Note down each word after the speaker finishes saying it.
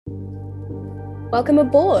Welcome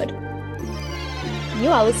aboard. You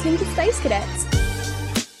are listening to Space Cadets.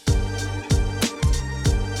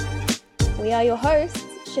 We are your hosts,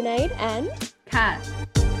 Sinead and Kat.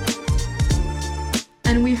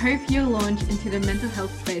 And we hope you'll launch into the mental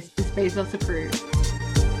health space as Bezos approved.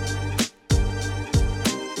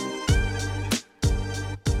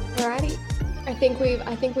 Alrighty.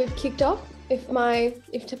 I think we've kicked off if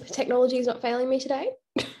technology is not failing me today.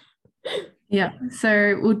 Yeah,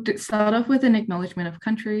 so we'll start off with an acknowledgement of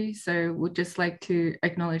country. So we'd just like to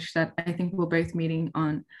acknowledge that I think we're both meeting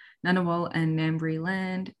on Ngunnawal and Ngambri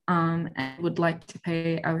land, and would like to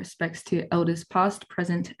pay our respects to elders past,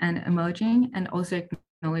 present, and emerging, and also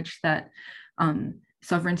acknowledge that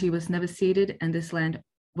sovereignty was never ceded, and this land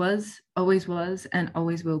was, and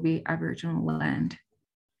always will be Aboriginal land.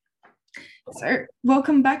 So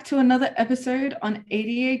welcome back to another episode on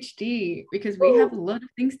ADHD, because we have a lot of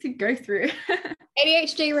things to go through.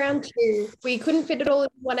 ADHD round 2. We couldn't fit it all in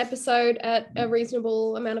one episode at a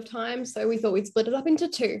reasonable amount of time, so we thought we'd split it up into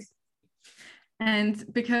 2. And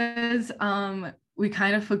because we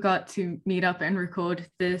kind of forgot to meet up and record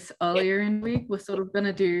this earlier in the week, we're sort of going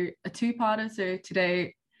to do a 2-parter. So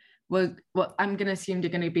today, I'm going to assume they're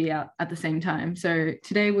going to be out at the same time. So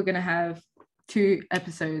today we're going to have 2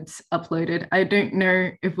 episodes uploaded. I don't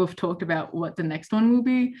know if we've talked about what the next one will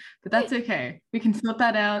be, but that's okay. We can sort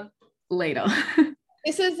that out later.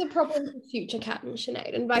 This is the problem for future Kat and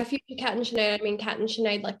Sinead. And by future Kat and Sinead, I mean Kat and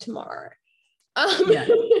Sinead like tomorrow. Yeah.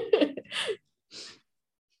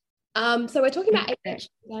 So we're talking about ADHD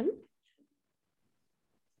again.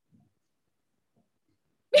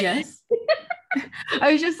 Yes.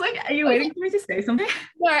 I was just like, are you waiting for me to say something?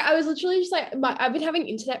 No, I was literally just like, I've been having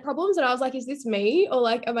internet problems, and I was like, is this me? Or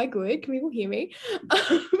like, am I good? Can people hear me?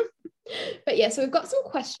 But yeah, so we've got some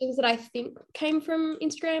questions that I think came from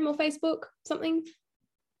Instagram or Facebook, something.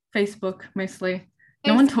 Facebook, mostly.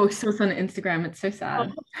 No one talks to us on Instagram. It's so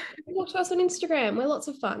sad. Talk to us on Instagram. We're lots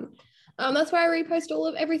of fun. That's why I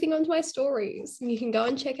repost everything onto my stories. You can go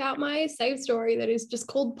and check out my saved story that is just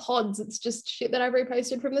called Pods. It's just shit that I've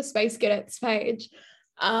reposted from the Space Cadets page.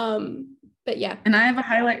 But yeah. And I have a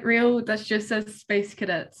highlight reel that just says Space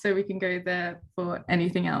Cadets, so we can go there for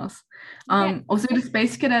anything else. Also, the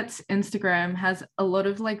Space Cadets Instagram has a lot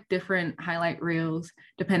of like different highlight reels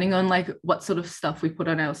depending on like what sort of stuff we put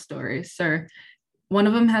on our stories. So one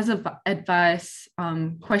of them has advice,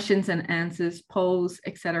 questions and answers, polls,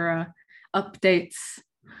 etc., updates,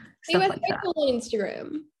 stuff like that. On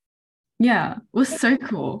Instagram. Yeah, it was so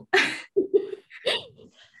cool.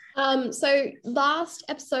 So last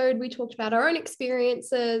episode we talked about our own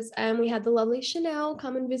experiences, and we had the lovely Chanel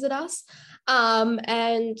come and visit us,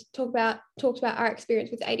 and talked about our experience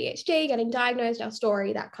with ADHD, getting diagnosed, our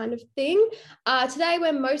story, that kind of thing. Today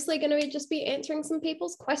we're mostly going to just be answering some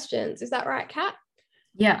people's questions. Is that right, Kat?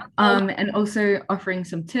 Yeah, and also offering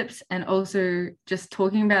some tips, and also just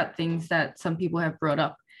talking about things that some people have brought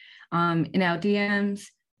up in our DMs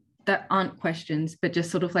that aren't questions, but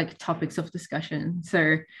just sort of like topics of discussion.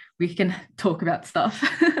 So we can talk about stuff.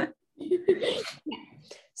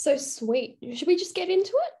 So sweet. Should we just get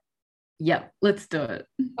into it? Yep, let's do it.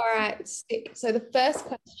 All right, sick. So the first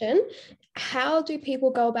question, how do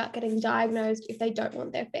people go about getting diagnosed if they don't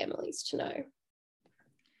want their families to know?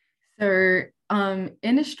 So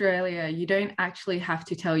in Australia, you don't actually have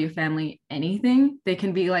to tell your family anything. They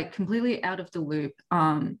can be like completely out of the loop.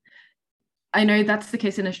 I know that's the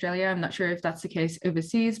case in Australia. I'm not sure if that's the case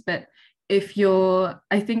overseas, but if you're,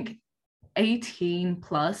 I think, 18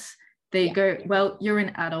 plus, they go, well, you're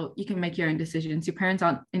an adult, you can make your own decisions. Your parents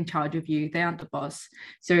aren't in charge of you. They aren't the boss.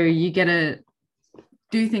 So you get to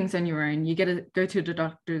do things on your own. You get to go to the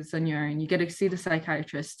doctors on your own. You get to see the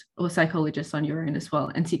psychiatrist or psychologist on your own as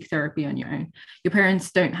well, and seek therapy on your own. Your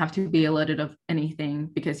parents don't have to be alerted of anything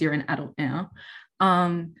because you're an adult now.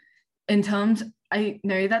 I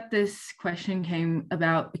know that this question came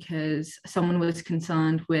about because someone was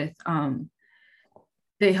concerned with,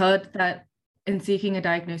 they heard that in seeking a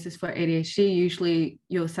diagnosis for ADHD, usually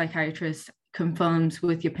your psychiatrist confirms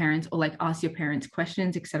with your parents or like ask your parents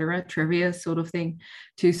questions, etc., trivia sort of thing,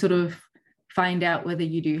 to sort of find out whether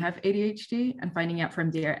you do have ADHD and finding out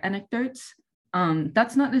from their anecdotes.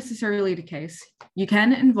 That's not necessarily the case. You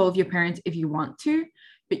can involve your parents if you want to,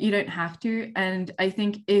 but you don't have to. And I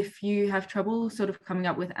think if you have trouble sort of coming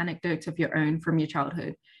up with anecdotes of your own from your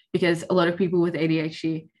childhood, because a lot of people with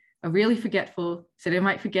ADHD are really forgetful, so they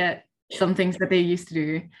might forget some things that they used to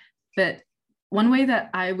do. But one way that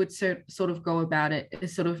I would sort of go about it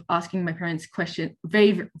is sort of asking my parents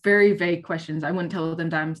very, very vague questions. I wouldn't tell them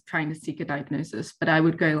that I'm trying to seek a diagnosis, but I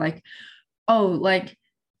would go like, oh, like,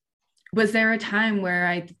 was there a time where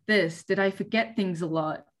I did this? Did I forget things a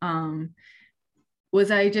lot?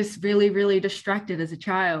 Was I just really, really distracted as a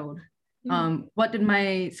child? What did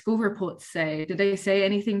my school reports say? Did they say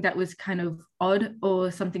anything that was kind of odd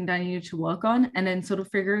or something that I needed to work on? And then sort of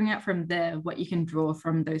figuring out from there what you can draw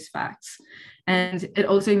from those facts. And it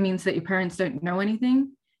also means that your parents don't know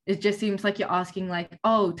anything. It just seems like you're asking like,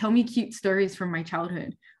 oh, tell me cute stories from my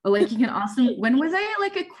childhood. Or like you can ask them, when was I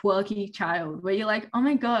like a quirky child? Where you're like, oh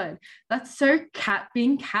my God, that's so cat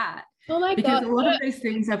being cat. Oh my Because God. a lot of those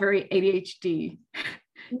things are very ADHD.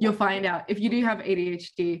 You'll find out if you do have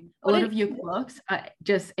ADHD, a lot of your quirks are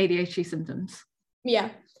just ADHD symptoms. Yeah.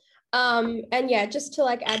 And yeah, just to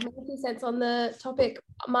like add my 2 cents on the topic,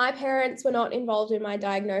 my parents were not involved in my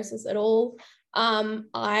diagnosis at all.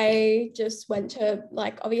 I just went to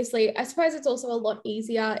like, obviously, I suppose it's also a lot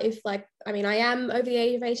easier if like, I mean, I am over the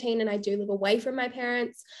age of 18 and I do live away from my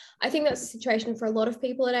parents. I think that's a situation for a lot of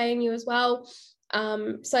people at ANU as well.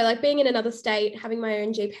 So like being in another state, having my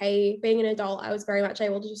own GP, being an adult, I was very much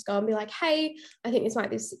able to just go and be like, hey, I think this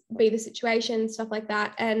might be the situation, stuff like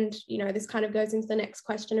that. And, you know, this kind of goes into the next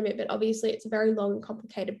question a bit, but obviously it's a very long,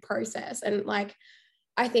 complicated process. And like,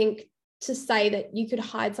 I think to say that you could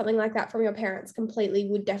hide something like that from your parents completely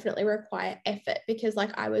would definitely require effort, because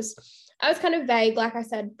like I was kind of vague. Like I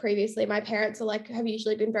said previously, my parents are like, have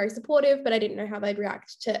usually been very supportive, but I didn't know how they'd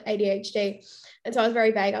react to ADHD. And so I was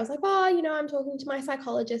very vague. I was like, oh, you know, I'm talking to my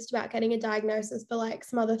psychologist about getting a diagnosis for like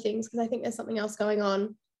some other things, because I think there's something else going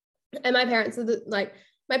on. And my parents are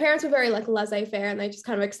my parents were very like laissez-faire, and they just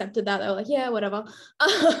kind of accepted that. They were like, yeah, whatever.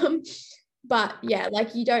 But yeah,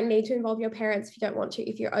 like you don't need to involve your parents if you don't want to,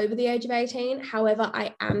 if you're over the age of 18. However,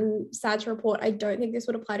 I am sad to report, I don't think this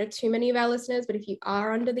would apply to too many of our listeners, but if you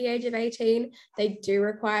are under the age of 18, they do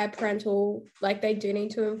require parental, like they do need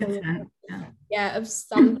to inform you, of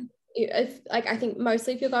some, if like, I think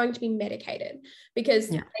mostly if you're going to be medicated, because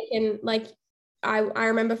they can like, I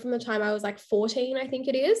remember from the time I was like 14, I think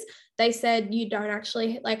it is, they said you don't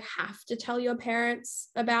actually like have to tell your parents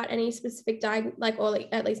about any specific or like,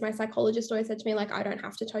 at least my psychologist always said to me, like, I don't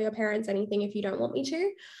have to tell your parents anything if you don't want me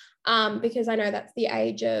to, because I know that's the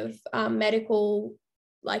age of medical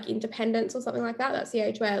like independence or something like that. That's the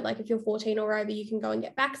age where like if you're 14 or over, you can go and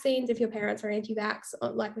get vaccines if your parents are anti-vax,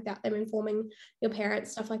 like without them informing your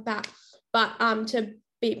parents, stuff like that. But to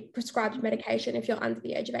be prescribed medication if you're under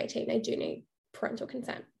the age of 18, they do need parental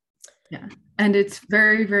consent. Yeah, and it's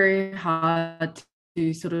very, very hard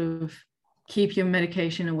to sort of keep your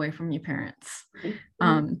medication away from your parents,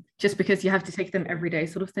 just because you have to take them every day,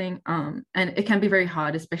 sort of thing. And it can be very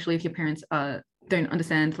hard, especially if your parents don't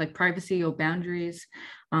understand like privacy or boundaries.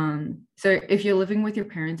 So if you're living with your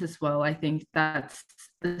parents as well, I think that's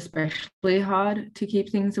especially hard to keep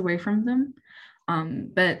things away from them.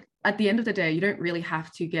 But at the end of the day, you don't really have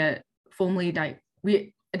to get formally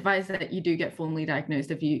we advise that you do get formally diagnosed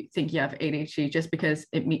if you think you have ADHD, just because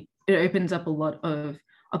it opens up a lot of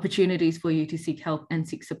opportunities for you to seek help and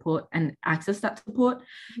seek support and access that support.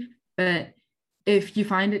 But if you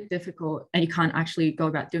find it difficult and you can't actually go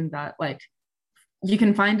about doing that, like you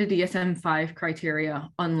can find the DSM-5 criteria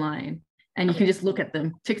online and you can just look at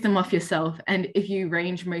them, tick them off yourself. And if you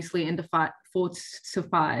range mostly in the 4s to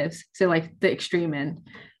 5s, so like the extreme end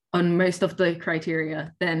on most of the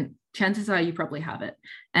criteria, then chances are you probably have it.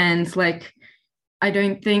 And like, I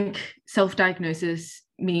don't think self-diagnosis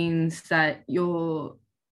means that your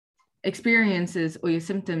experiences or your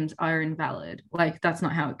symptoms are invalid. Like that's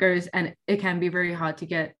not how it goes. And it can be very hard to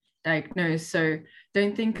get diagnosed. So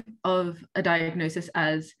don't think of a diagnosis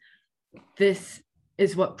as this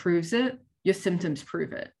is what proves it. Your symptoms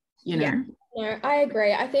prove it, you know? Yeah, no, I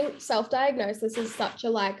agree. I think self-diagnosis is such a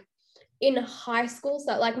like, in high school,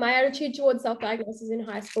 so like my attitude towards self-diagnosis in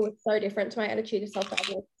high school is so different to my attitude to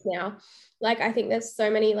self-diagnosis now. Like I think there's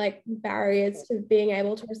so many like barriers to being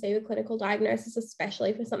able to receive a clinical diagnosis,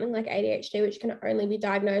 especially for something like ADHD, which can only be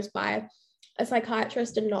diagnosed by a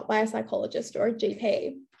psychiatrist and not by a psychologist or a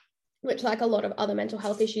GP, which like a lot of other mental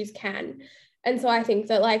health issues can. And so I think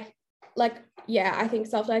that yeah, I think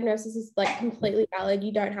self-diagnosis is like completely valid.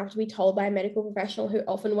 You don't have to be told by a medical professional who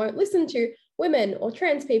often won't listen to women or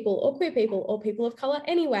trans people or queer people or people of color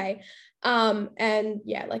anyway. And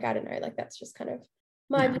yeah, like, I don't know, like that's just kind of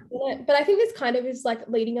my view on it. But I think this kind of is like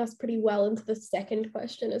leading us pretty well into the second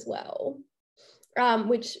question as well,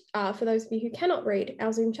 which for those of you who cannot read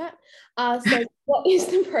our Zoom chat, so what is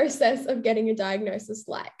the process of getting a diagnosis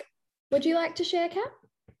like? Would you like to share, Kat?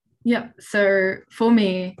 Yeah, so for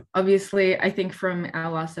me, obviously, I think from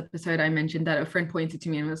our last episode, I mentioned that a friend pointed to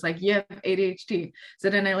me and was like, you have ADHD.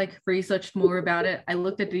 So then I like researched more about it. I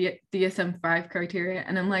looked at the DSM-5 criteria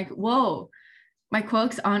and I'm like, whoa, my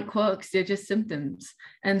quirks aren't quirks, they're just symptoms.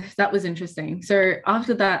 And that was interesting. So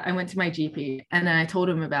after that, I went to my GP and then I told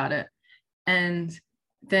him about it. And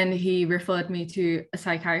then he referred me to a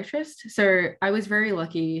psychiatrist. So I was very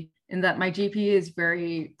lucky in that my GP is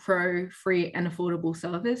very pro, free, and affordable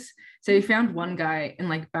service. So he found one guy in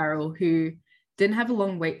like Barrel who didn't have a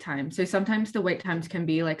long wait time. So sometimes the wait times can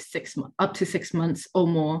be like up to 6 months or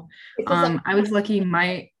more. I was lucky.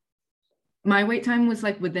 My wait time was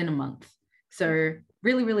like within a month. So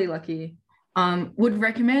really, really lucky. Would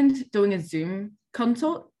recommend doing a Zoom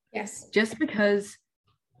consult. Yes. Just because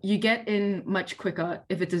you get in much quicker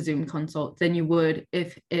if it's a Zoom consult than you would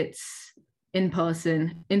if it's in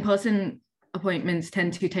person. In-person appointments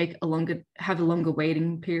tend to have a longer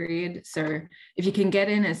waiting period. So if you can get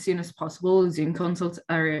in as soon as possible, Zoom consults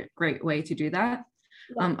are a great way to do that.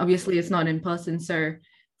 Yeah. Obviously it's not in person. So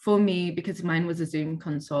for me, because mine was a Zoom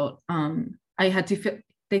consult, I had to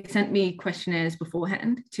they sent me questionnaires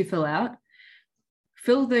beforehand to fill out.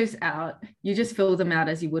 Fill those out. You just fill them out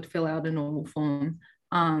as you would fill out a normal form.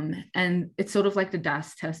 And it's sort of like the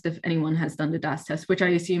DAS test, if anyone has done the DAS test, which I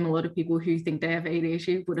assume a lot of people who think they have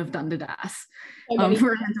ADHD would have done the DAS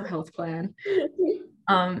for a mental health plan.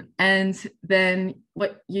 And then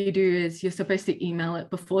what you do is you're supposed to email it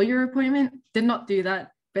before your appointment. Did not do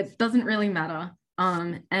that, but it doesn't really matter.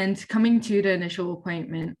 And coming to the initial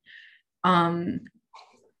appointment,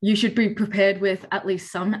 you should be prepared with at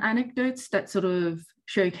least some anecdotes that sort of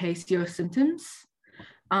showcase your symptoms.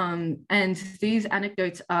 And these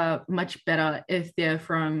anecdotes are much better if they're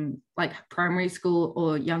from like primary school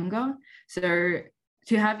or younger. So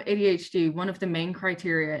to have ADHD, one of the main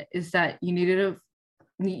criteria is that you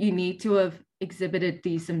need to have exhibited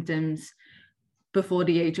these symptoms before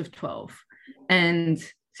the age of 12. And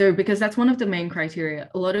so because that's one of the main criteria,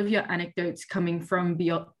 a lot of your anecdotes coming from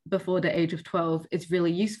before the age of 12 is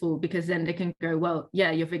really useful, because then they can go, well,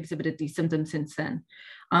 yeah, you've exhibited these symptoms since then.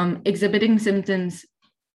 Exhibiting symptoms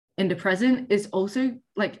in the present is also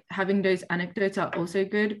like, having those anecdotes are also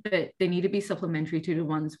good, but they need to be supplementary to the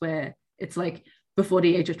ones where it's like before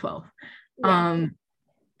the age of 12. Yeah.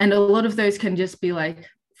 And a lot of those can just be like,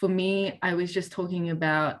 for me, I was just talking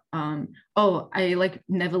about, I like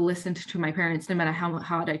never listened to my parents, no matter how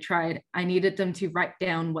hard I tried. I needed them to write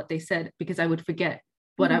down what they said because I would forget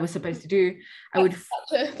what I was supposed to do. That's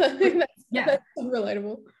so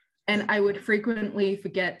relatable. And I would frequently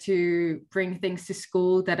forget to bring things to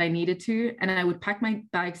school that I needed to. And I would pack my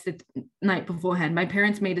bags the night beforehand. My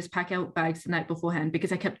parents made us pack out bags the night beforehand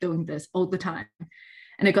because I kept doing this all the time.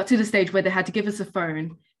 And it got to the stage where they had to give us a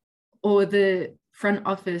phone, or the front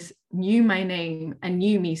office knew my name and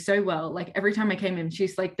knew me so well. Like every time I came in,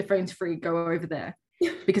 she's like, the phone's free, go over there.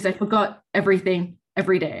 Because I forgot everything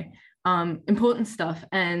every day. Important stuff.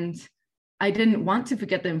 And I didn't want to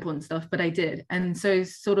forget the important stuff, but I did. And so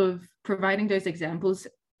sort of providing those examples,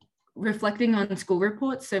 reflecting on school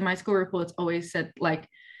reports. So my school reports always said like,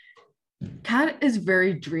 Kat is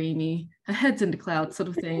very dreamy, her head's in the clouds sort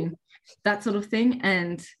of thing, that sort of thing.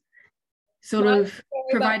 And sort of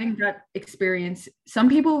providing that experience. Some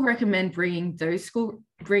people recommend bringing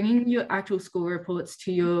your actual school reports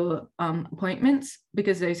to your appointments,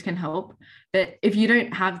 because those can help. But if you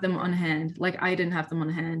don't have them on hand, like I didn't have them on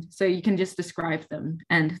hand, so you can just describe them,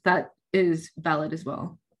 and that is valid as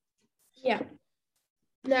well. Yeah.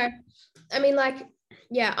 No, I mean, like,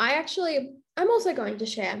 yeah, I'm also going to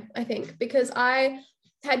share, I think, because I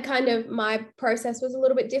had kind of, my process was a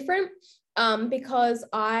little bit different. Because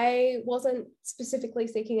I wasn't specifically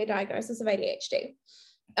seeking a diagnosis of ADHD.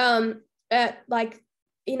 Like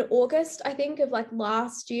in August, I think, of like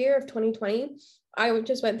last year of 2020, I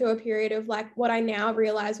just went through a period of like what I now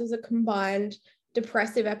realize was a combined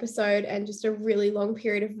depressive episode and just a really long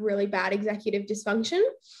period of really bad executive dysfunction,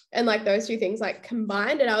 and like those two things like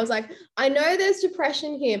combined. And I was like, I know there's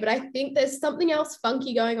depression here, but I think there's something else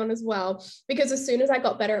funky going on as well, because as soon as I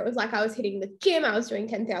got better, it was like I was hitting the gym, I was doing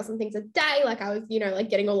 10,000 things a day, like I was, like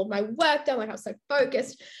getting all of my work done, like I was so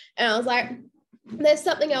focused, and I was like, there's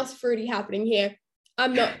something else fruity happening here,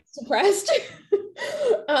 I'm not suppressed.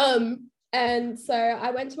 And so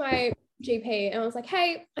I went to my GP and I was like,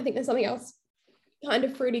 hey, I think there's something else kind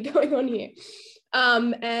of fruity going on here.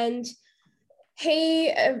 And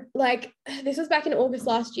he, this was back in August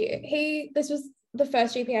last year. This was the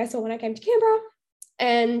first GP I saw when I came to Canberra,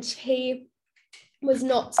 and he was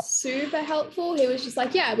not super helpful. He was just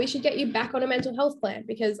like, yeah, we should get you back on a mental health plan,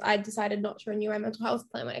 because I decided not to renew my mental health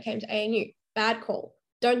plan when I came to ANU. Bad call.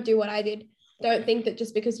 Don't do what I did. Don't think that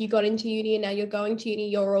just because you got into uni and now you're going to uni,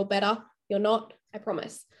 you're all better. You're not, I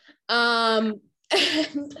promise.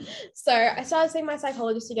 So I started seeing my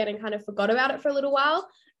psychologist again and kind of forgot about it for a little while.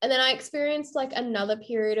 And then I experienced like another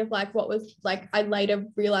period of like what was like I later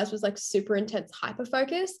realized was like super intense hyper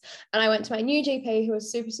focus. And I went to my new GP who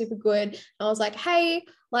was super, super good. And I was like, hey,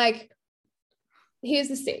 like, here's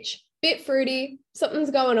the stitch. Bit fruity, something's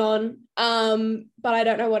going on, but I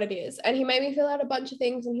don't know what it is. And he made me fill out a bunch of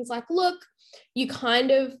things. And he's like, look, you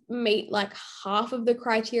kind of meet like half of the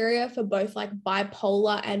criteria for both like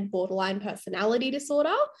bipolar and borderline personality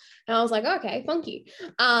disorder. And I was like, okay, funky.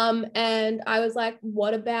 And I was like,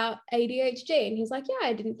 what about ADHD? And he's like, yeah,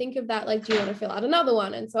 I didn't think of that. Like, do you want to fill out another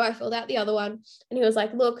one? And so I filled out the other one. And he was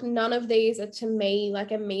like, look, none of these are to me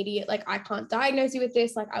like immediate, like I can't diagnose you with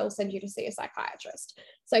this. Like I will send you to see a psychiatrist.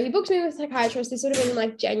 So he booked me with a psychiatrist. This would have been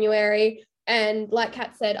like January. And like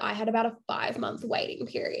Kat said, I had about a 5-month waiting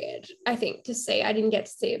period, I think, to see. I didn't get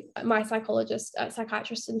to see my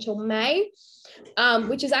psychiatrist until May,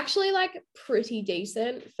 which is actually like pretty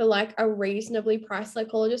decent for like a reasonably priced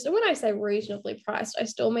psychologist. And when I say reasonably priced, I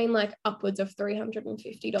still mean like upwards of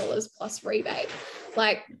 $350 plus rebate.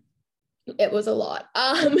 Like it was a lot.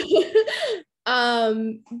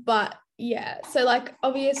 But yeah, so like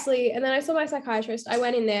obviously, and then I saw my psychiatrist. I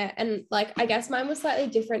went in there and like I guess mine was slightly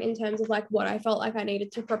different in terms of like what I felt like I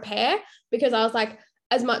needed to prepare, because I was like,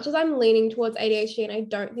 as much as I'm leaning towards ADHD and I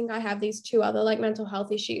don't think I have these 2 other like mental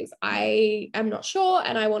health issues, I am not sure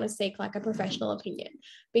and I want to seek like a professional opinion.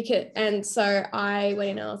 And so I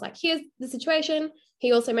went in and I was like, here's the situation.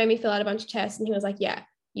 He also made me fill out a bunch of tests and he was like, yeah,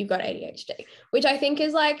 you've got ADHD, which I think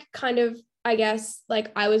is like kind of, I guess,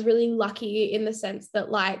 like I was really lucky in the sense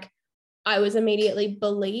that like I was immediately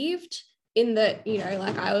believed in that, you know,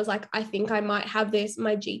 like I was like, I think I might have this.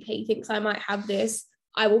 My GP thinks I might have this.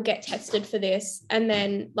 I will get tested for this. And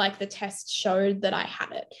then like the test showed that I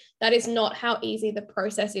had it. That is not how easy the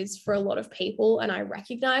process is for a lot of people. And I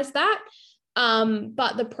recognize that.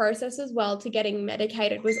 But the process as well to getting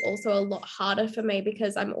medicated was also a lot harder for me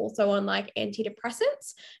because I'm also on like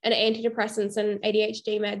antidepressants, and antidepressants and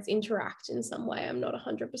ADHD meds interact in some way. I'm not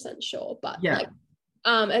 100% sure, but yeah. like,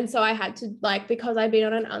 and so I had to like, because I've been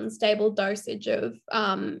on an unstable dosage of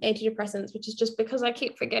antidepressants, which is just because I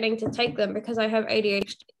keep forgetting to take them because I have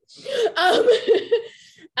ADHD.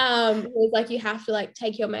 It was like you have to like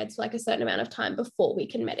take your meds for like a certain amount of time before we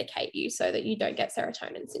can medicate you so that you don't get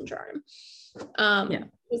serotonin syndrome. It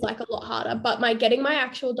was like a lot harder, but getting my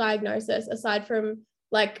actual diagnosis, aside from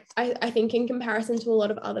like I think in comparison to a lot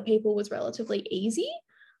of other people, was relatively easy.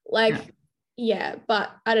 Like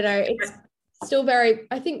but I don't know, it's still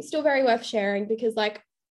very worth sharing because like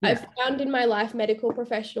I've found in my life medical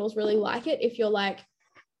professionals really like it if you're like,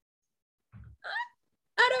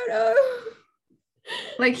 I don't know,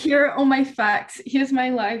 like, here are all my facts, here's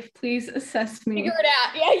my life, please assess me, figure it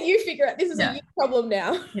out. You figure it, this is a you problem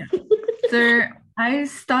now. So I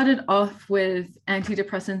started off with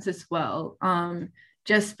antidepressants as well,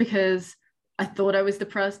 just because I thought I was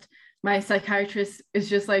depressed. My psychiatrist is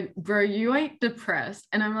just like, bro, you ain't depressed.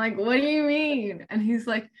 And I'm like, what do you mean? And he's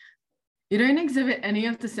like, you don't exhibit any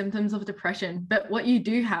of the symptoms of depression, but what you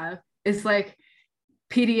do have is like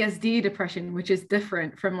PTSD depression, which is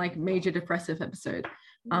different from like major depressive episode.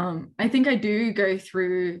 I think I do go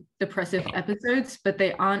through depressive episodes, but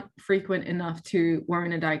they aren't frequent enough to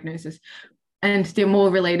warrant a diagnosis. And they're more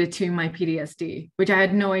related to my PTSD, which I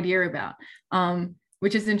had no idea about.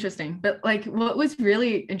 Which is interesting. But like what was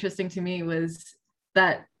really interesting to me was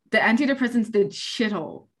that the antidepressants did shit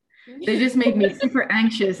all. They just made me super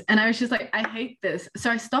anxious. And I was just like, I hate this. So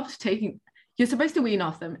I stopped taking. You're supposed to wean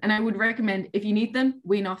off them. And I would recommend, if you need them,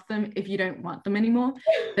 wean off them if you don't want them anymore.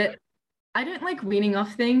 But I don't like weaning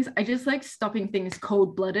off things. I just like stopping things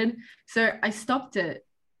cold-blooded. So I stopped it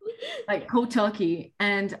like cold turkey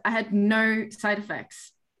and I had no side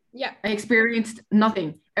effects. I experienced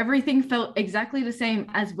nothing. Everything felt exactly the same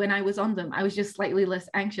as when I was on them. I was just slightly less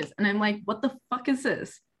anxious. And I'm like, what the fuck is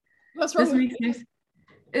this? What's wrong with you?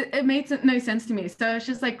 It made no sense to me. So it's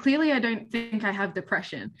just like, clearly I don't think I have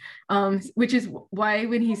depression, which is why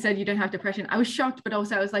when he said you don't have depression, I was shocked, but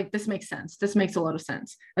also I was like, this makes sense. This makes a lot of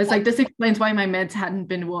sense. I was like, this explains why my meds hadn't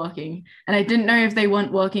been working. And I didn't know if they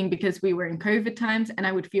weren't working because we were in COVID times and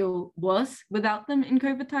I would feel worse without them in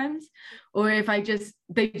COVID times, or if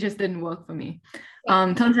they just didn't work for me.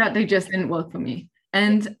 Turns out they just didn't work for me.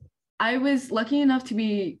 And I was lucky enough to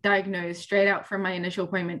be diagnosed straight out from my initial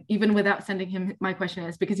appointment, even without sending him my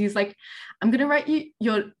questionnaires, because he's like, I'm going to write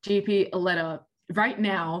your GP a letter right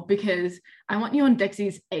now because I want you on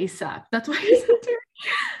Dexi's ASAP. That's what he said to me.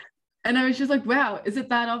 And I was just like, wow, is it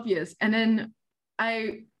that obvious? And then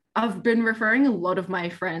I've been referring a lot of my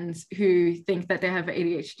friends who think that they have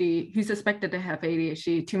ADHD, who suspect that they have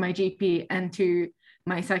ADHD, to my GP and to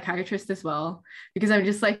my psychiatrist as well, because I'm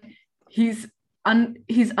just like, he's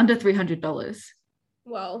he's under $300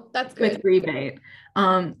 Well, that's good. with rebate.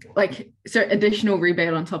 So additional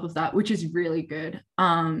rebate on top of that, which is really good.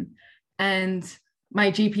 And my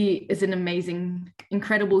GP is an amazing,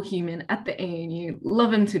 incredible human at the ANU.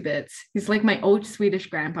 Love him to bits. He's like my old Swedish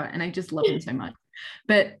grandpa, and I just love him so much.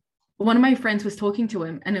 But one of my friends was talking to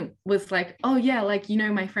him, and it was like, oh yeah, like, you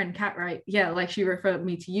know, my friend Kat, right? Yeah, like she referred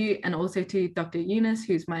me to you and also to Dr. Eunice,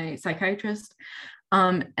 who's my psychiatrist.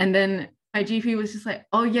 And then my GP was just like,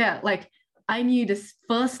 oh yeah, like I knew this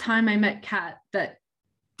first time I met Kat that,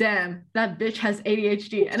 damn, that bitch has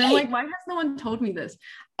ADHD. And I'm like, why has no one told me this?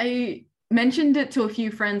 I mentioned it to a few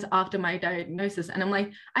friends after my diagnosis, and I'm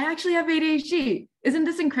like, I actually have ADHD. Isn't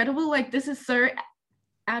this incredible? Like, this is so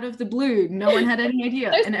out of the blue. No one had any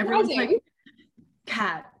idea. And everyone's like,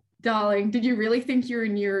 Kat, darling, did you really think you're a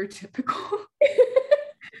neurotypical?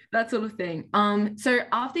 That sort of thing. So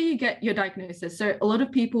after you get your diagnosis, so a lot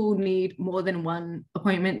of people need more than one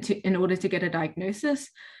appointment in order to get a diagnosis.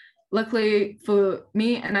 Luckily for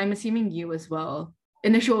me, and I'm assuming you as well,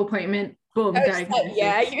 initial appointment, boom, diagnosis.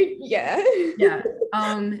 Yeah.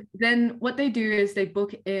 Then what they do is they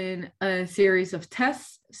book in a series of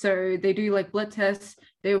tests. So they do like blood tests.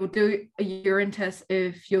 They will do a urine test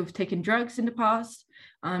if you've taken drugs in the past,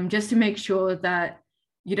 just to make sure that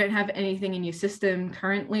you don't have anything in your system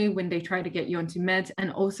currently when they try to get you onto meds,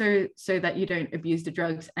 and also so that you don't abuse the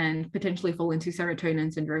drugs and potentially fall into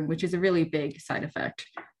serotonin syndrome, which is a really big side effect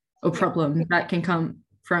or problem that can come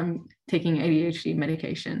from taking ADHD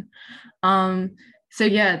medication. So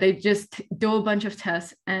yeah, they just do a bunch of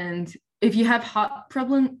tests, and if you have heart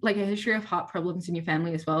problem, like a history of heart problems in your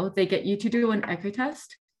family as well, they get you to do an echo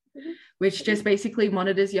test, which just basically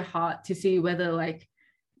monitors your heart to see whether like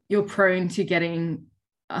you're prone to getting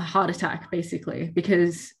a heart attack, basically,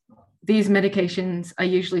 because these medications are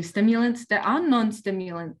usually stimulants. There are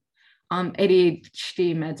non-stimulant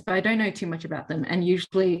ADHD meds, but I don't know too much about them. And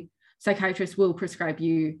usually psychiatrists will prescribe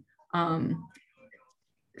you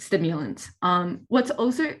stimulants. What's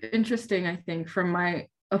also interesting, I think, from my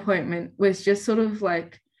appointment was just sort of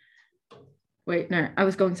like, wait, no, I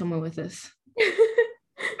was going somewhere with this.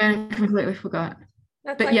 And I completely forgot.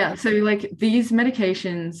 But yeah, so like these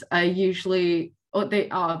medications are usually, or they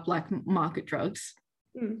are black market drugs.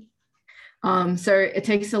 So it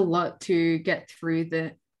takes a lot to get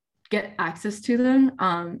access to them.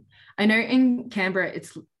 I know in Canberra,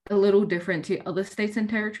 it's a little different to other states and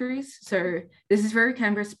territories. So this is very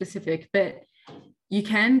Canberra specific, but you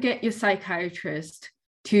can get your psychiatrist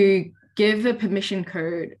to give a permission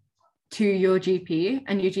code to your GP,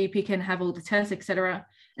 and your GP can have all the tests, etc.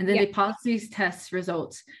 And then they pass these test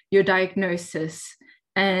results, your diagnosis,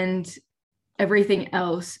 and everything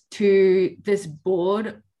else to this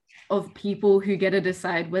board of people who get to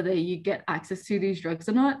decide whether you get access to these drugs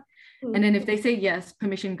or not. And then if they say yes,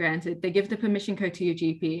 permission granted, they give the permission code to your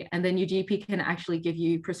GP, and then your GP can actually give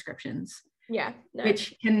you prescriptions.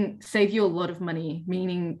 Which can save you a lot of money,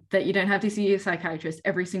 meaning that you don't have to see your psychiatrist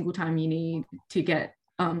every single time you need to get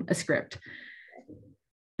a script.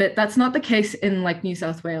 But that's not the case in like New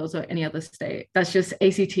South Wales or any other state. That's just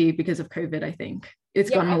ACT because of COVID, I think. It's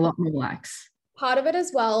gotten a lot more lax. Part of it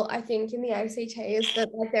as well, I think, in the ACT is that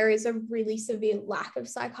like there is a really severe lack of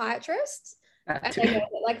psychiatrists. And I know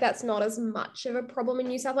that like that's not as much of a problem in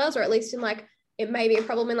New South Wales, or at least in like, it may be a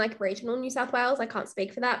problem in like regional New South Wales. I can't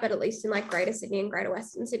speak for that, but at least in like Greater Sydney and Greater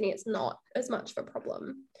Western Sydney, it's not as much of a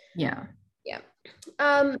problem. Yeah.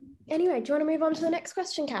 Anyway, do you want to move on to the next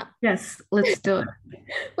question, Kat? Yes, let's do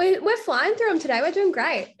it. We're flying through them today. We're doing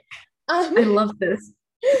great. I love this.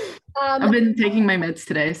 I've been taking my meds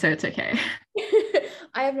today, so it's okay.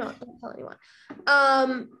 I have not. Don't tell anyone.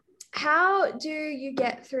 How do you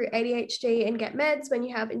get through ADHD and get meds when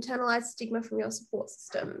you have internalized stigma from your support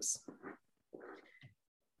systems?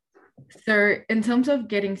 So in terms of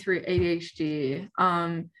getting through ADHD,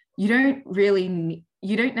 you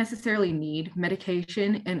don't necessarily need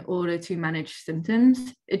medication in order to manage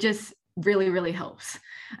symptoms. It just really, really helps.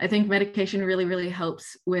 I think medication really, really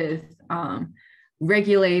helps with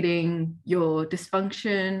regulating your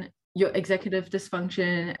dysfunction, your executive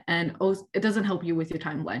dysfunction, and also it doesn't help you with your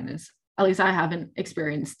time blindness. At least I haven't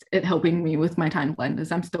experienced it helping me with my time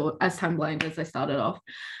blindness. I'm still as time blind as I started off.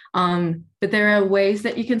 But there are ways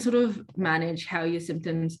that you can sort of manage how your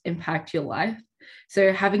symptoms impact your life.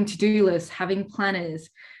 So having to-do lists, having planners,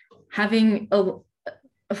 having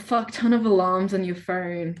a fuck ton of alarms on your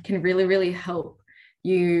phone can really, really help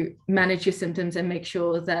you manage your symptoms and make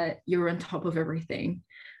sure that you're on top of everything.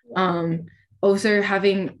 Also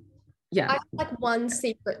having, I have like one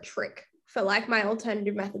secret trick for like my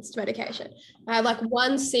alternative methods to medication. I have like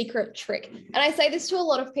one secret trick. And I say this to a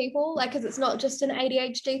lot of people, like, because it's not just an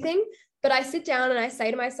ADHD thing, but I sit down and I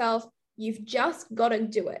say to myself, you've just got to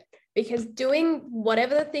do it, because doing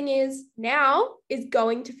whatever the thing is now is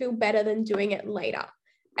going to feel better than doing it later.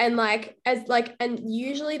 And like, and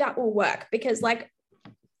usually that will work, because like,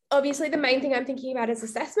 obviously the main thing I'm thinking about is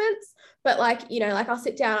assessments, but like, you know, like I'll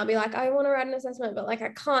sit down, I'll be like, I want to write an assessment, but like, I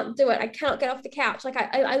can't do it. I cannot get off the couch. Like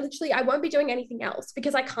I literally, I won't be doing anything else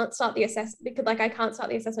because I can't start the assessment, because like, I can't start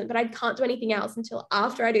the assessment, but I can't do anything else until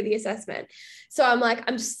after I do the assessment. So I'm like,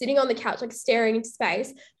 I'm just sitting on the couch, like staring into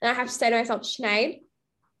space. And I have to say to myself, Sinead,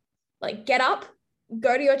 like, get up,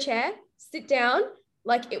 go to your chair, sit down.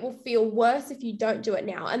 Like, it will feel worse if you don't do it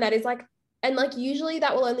now. And that is like, and like, usually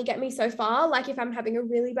that will only get me so far. Like if I'm having a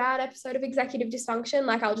really bad episode of executive dysfunction,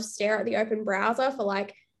 like I'll just stare at the open browser for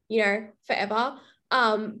like, you know, forever.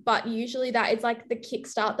 But usually that is like the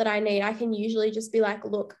kickstart that I need. I can usually just be like,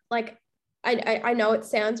 look, like I know it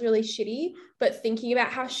sounds really shitty, but thinking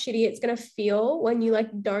about how shitty it's going to feel when you like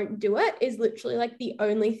don't do it is literally like the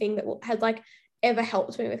only thing that has like ever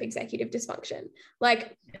helped me with executive dysfunction.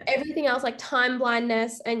 Like everything else, like time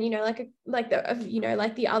blindness and, you know, like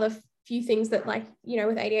the other few things that, like, you know,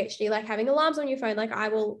 with ADHD, like having alarms on your phone, like I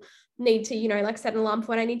will need to, you know, like set an alarm for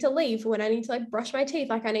when I need to leave, for when I need to like brush my teeth,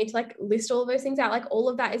 like I need to like list all of those things out. Like all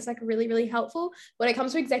of that is like really, really helpful. When it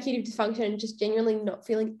comes to executive dysfunction and just genuinely not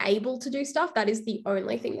feeling able to do stuff, that is the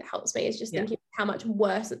only thing that helps me, is just thinking how much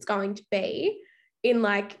worse it's going to be in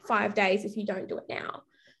like 5 days if you don't do it now.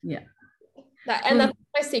 Yeah. And that's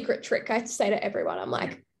my secret trick. I say to everyone, I'm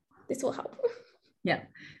like, this will help. Yeah.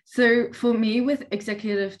 So for me with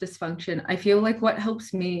executive dysfunction, I feel like what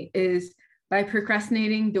helps me is by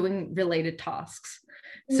procrastinating doing related tasks.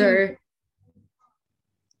 So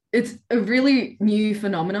it's a really new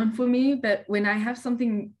phenomenon for me, but when I have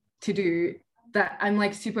something to do that I'm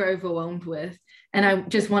like super overwhelmed with, and I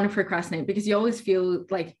just want to procrastinate, because you always feel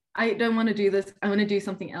like, I don't want to do this, I want to do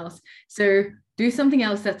something else. So do something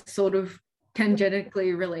else that's sort of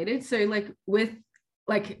tangentially related. So like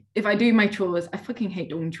if I do my chores, I fucking hate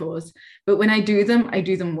doing chores, but when I do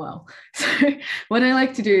them well. So what I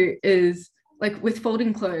like to do is, like with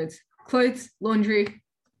folding clothes, laundry,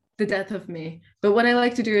 the death of me. But what I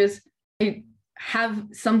like to do is I have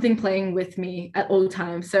something playing with me at all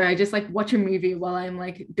times. So I just like watch a movie while I'm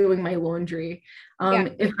like doing my laundry.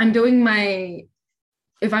 If I'm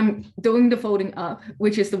doing the folding up,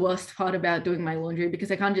 which is the worst part about doing my laundry,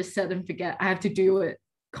 because I can't just set and forget. I have to do it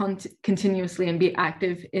continuously and be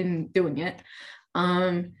active in doing it.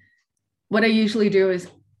 What I usually do is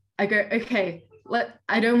I go, okay,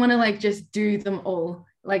 I don't want to like just do them all,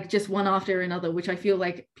 like just one after another, which I feel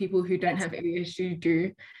like people who don't have ADHD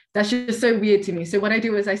do. That's just so weird to me. So what I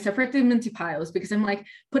do is I separate them into piles, because I'm like,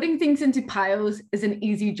 putting things into piles is an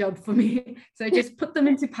easy job for me. So I just put them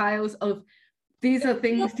into piles of, these are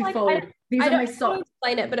things to fold. These are my socks.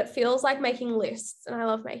 Explain it, but it feels like making lists, and I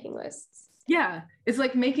love making lists. Yeah, it's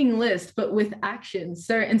like making lists, but with actions.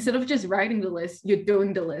 So instead of just writing the list, you're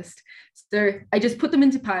doing the list. So I just put them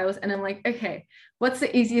into piles, and I'm like, okay, what's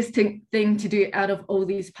the easiest thing to do out of all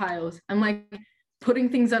these piles? I'm like, putting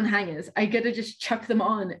things on hangers. I get to just chuck them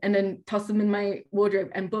on and then toss them in my wardrobe,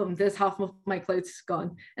 and boom, there's half of my clothes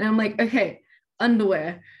gone. And I'm like, okay,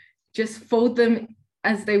 underwear, just fold them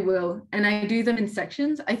as they will. And I do them in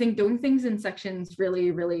sections. I think doing things in sections really,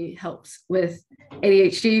 really helps with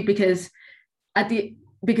ADHD, because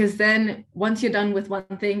then once you're done with one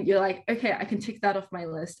thing, you're like, okay, I can tick that off my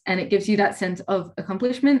list. And it gives you that sense of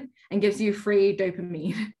accomplishment and gives you free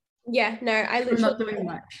dopamine. Yeah, no, I literally, not doing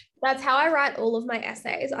much. That's how I write all of my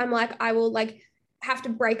essays. I'm like, I will like have to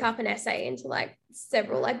break up an essay into like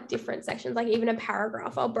several like different sections, like even a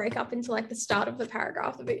paragraph I'll break up into like the start of the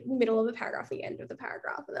paragraph, the middle of the paragraph, the end of the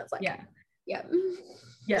paragraph. And that's like,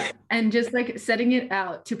 yeah. And just like setting it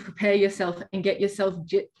out to prepare yourself and get yourself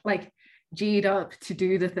G'd up to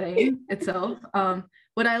do the thing itself.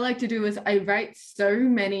 What I like to do is I write so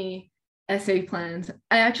many essay plans.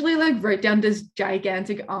 I actually like wrote down this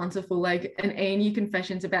gigantic answer for like an A&U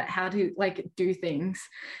confessions about how to like do things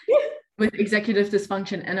with executive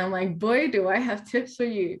dysfunction, and I'm like, boy, do I have tips for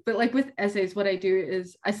you. But like with essays, what I do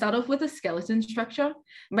is I start off with a skeleton structure.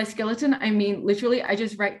 By skeleton, I mean literally I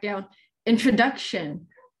just write down introduction,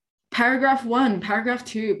 paragraph 1, paragraph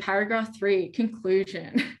 2, paragraph 3,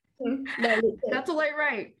 conclusion. That's all I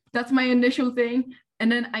write. That's my initial thing.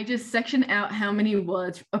 And then I just section out how many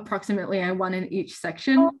words approximately I want in each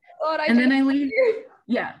section. Oh God, and then I leave.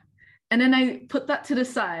 Yeah. And then I put that to the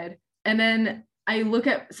side. And then I look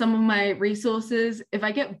at some of my resources. If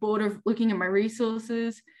I get bored of looking at my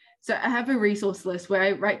resources, So I have a resource list where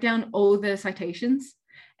I write down all the citations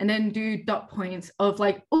and then do dot points of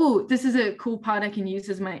like, oh, this is a cool part I can use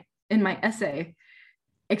as in my essay,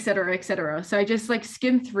 et cetera, et cetera. So I just like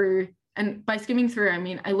skim through, and by skimming through, I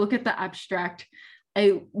mean, I look at the abstract,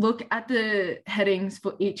 I look at the headings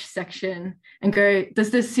for each section and go, does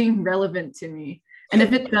this seem relevant to me? And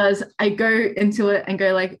if it does, I go into it and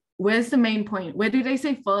go like, where's the main point? Where do they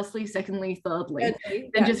say firstly, secondly, thirdly?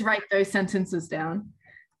 Then just write those sentences down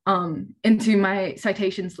into my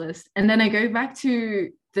citations list. And then I go back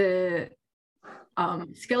to the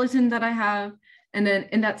skeleton that I have. And then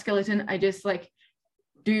in that skeleton, I just like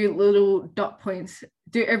do little dot points,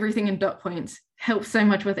 do everything in dot points. Helps so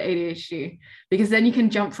much with ADHD, because then you can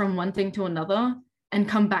jump from one thing to another and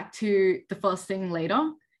come back to the first thing later.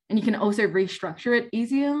 And you can also restructure it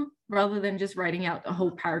easier rather than just writing out a whole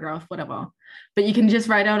paragraph, whatever. But you can just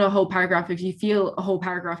write out a whole paragraph if you feel a whole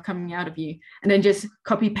paragraph coming out of you, and then just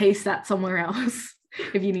copy paste that somewhere else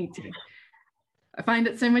if you need to. I find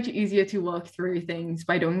it so much easier to work through things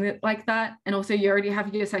by doing it like that. And also you already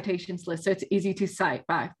have your citations list, so it's easy to cite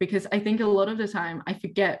back, because I think a lot of the time I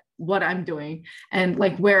forget what I'm doing and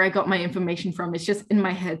like where I got my information from. It's just in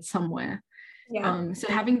my head somewhere. Yeah. So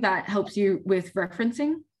having that helps you with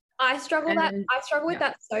referencing. I struggle with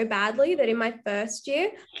that so badly that in my first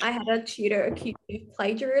year, I had a tutor accuse me of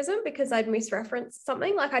plagiarism because I'd misreferenced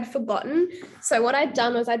something, like I'd forgotten. So what I'd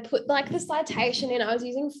done was I'd put like the citation in, I was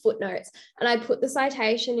using footnotes, and I'd put the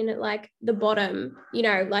citation in at like the bottom, you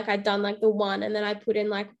know, like I'd done like the one, and then I put in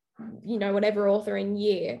like, you know, whatever author and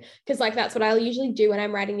year, because like that's what I'll usually do when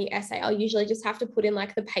I'm writing the essay. I'll usually just have to put in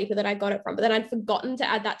like the paper that I got it from, but then I'd forgotten to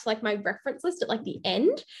add that to like my reference list at like the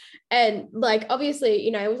end. And like obviously,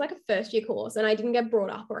 you know, it was like a first year course and I didn't get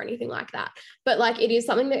brought up or anything like that, but like it is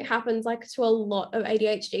something that happens like to a lot of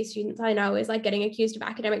ADHD students I know, is like getting accused of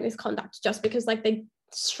academic misconduct just because like they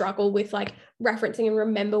struggle with like referencing and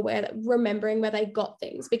remembering where they got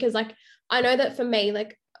things. Because like I know that for me,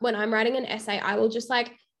 like when I'm writing an essay, I will just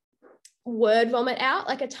like word vomit out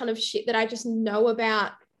like a ton of shit that I just know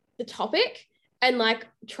about the topic, and like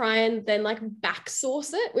try and then like back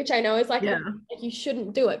source it, which I know is like, you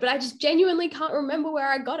shouldn't do it, but I just genuinely can't remember where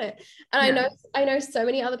I got it. And I know so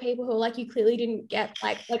many other people who are like, you clearly didn't get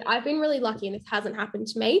like I've been really lucky and this hasn't happened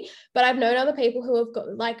to me, but I've known other people who have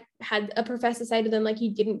got like had a professor say to them like,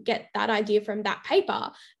 you didn't get that idea from that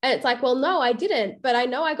paper, and it's like, well, no, I didn't, but I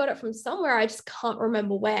know I got it from somewhere, I just can't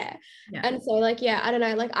remember where. And so like, I don't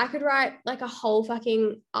know, like I could write like a whole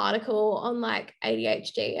fucking article on like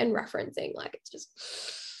ADHD and referencing, like it's just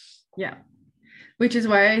which is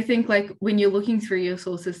why I think like when you're looking through your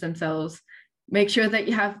sources themselves, make sure that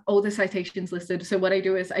you have all the citations listed. So what I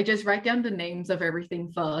do is I just write down the names of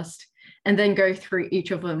everything first and then go through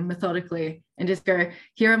each of them methodically and just go,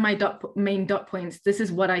 here are my main dot points, this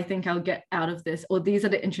is what I think I'll get out of this, or these are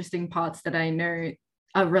the interesting parts that I know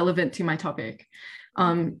are relevant to my topic.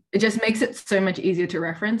 It just makes it so much easier to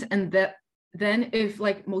reference. And that then if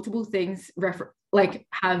like multiple things like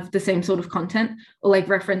have the same sort of content or like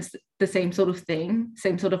reference the same sort of thing,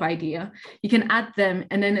 same sort of idea, you can add them,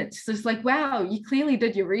 and then it's just like, wow, you clearly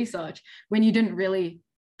did your research when you didn't really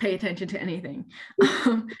pay attention to anything.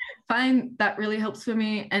 Find that really helps for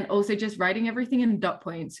me. And also just writing everything in dot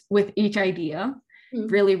points with each idea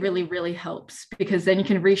really, really, really helps, because then you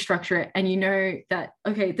can restructure it and you know that,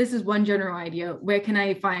 okay, this is one general idea, where can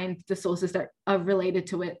I find the sources that are related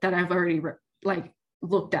to it that I've already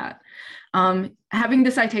looked at. Having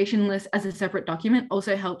the citation list as a separate document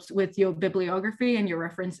also helps with your bibliography and your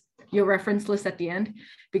reference list at the end,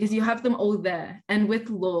 because you have them all there. And with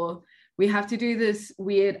law, we have to do this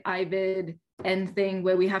weird IVID end thing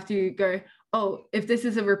where we have to go, oh, if this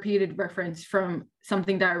is a repeated reference from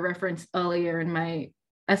something that I referenced earlier in my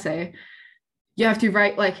essay, you have to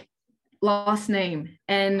write like last name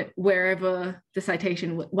and wherever the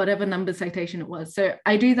citation, whatever number citation it was. So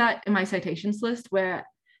I do that in my citations list, where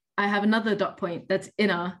I have another dot point that's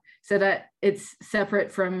inner, so that it's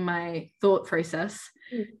separate from my thought process,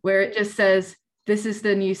 where it just says, this is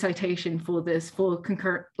the new citation for this, for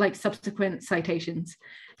concurrent, like subsequent citations.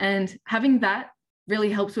 And having that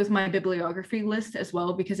really helps with my bibliography list as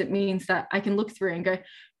well, because it means that I can look through and go,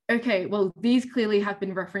 okay, well, these clearly have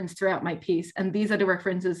been referenced throughout my piece, and these are the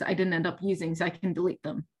references I didn't end up using, so I can delete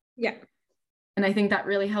them. And I think that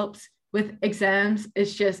really helps. With exams,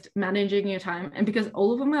 it's just managing your time. And because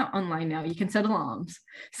all of them are online now, you can set alarms.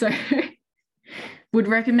 So would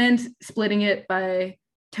recommend splitting it by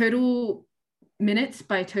total minutes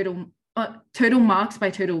by total marks by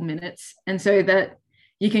total minutes. And so that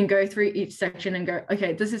you can go through each section and go,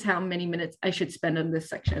 okay, this is how many minutes I should spend on this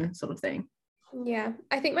section, sort of thing. Yeah,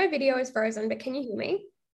 I think my video is frozen, but can you hear me?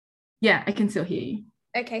 Yeah, I can still hear you.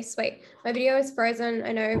 Okay, sweet. My video is frozen.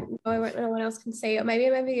 I know no one else can see, or maybe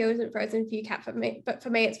my video isn't frozen for you, Kat, for me, but for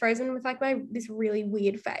me it's frozen with like this really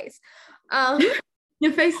weird face.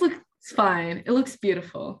 Your face looks fine. It looks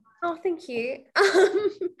beautiful. Oh, thank you.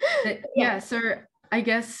 Yeah, so I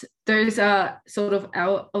guess those are sort of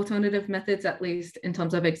our alternative methods, at least in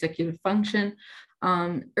terms of executive function.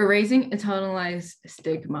 Erasing internalized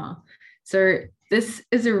stigma. So this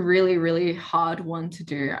is a really, really hard one to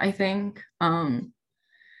do, I think.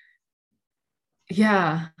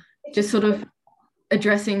 Yeah, just sort of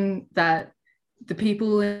addressing that the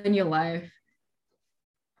people in your life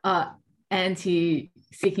are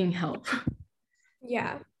anti-seeking help.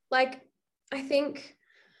 Yeah, like I think,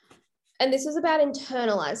 and this is about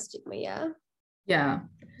internalized stigma, yeah? Yeah.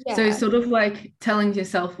 Yeah. So sort of like telling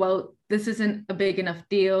yourself, well, this isn't a big enough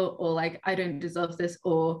deal, or like I don't deserve this,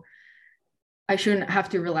 or I shouldn't have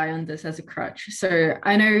to rely on this as a crutch. So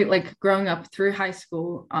I know, like growing up through high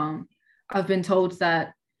school, I've been told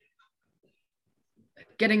that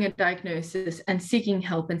getting a diagnosis and seeking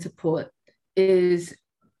help and support is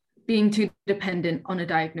being too dependent on a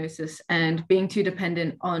diagnosis and being too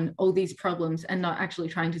dependent on all these problems and not actually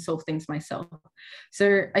trying to solve things myself.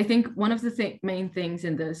 So I think one of the main things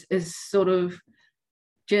in this is sort of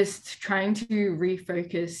just trying to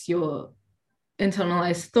refocus your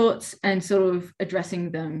internalized thoughts and sort of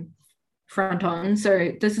addressing them front on.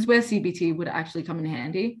 So this is where CBT would actually come in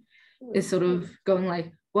handy, is sort of going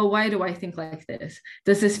like, well, why do I think like this?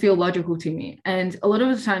 Does this feel logical to me? And a lot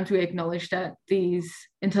of the times we acknowledge that these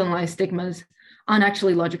internalized stigmas aren't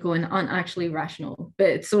actually logical and aren't actually rational, but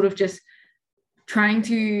it's sort of just trying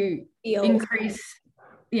to increase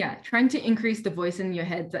the voice in your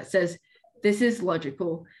head that says, this is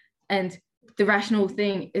logical. And the rational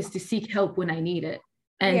thing is to seek help when I need it.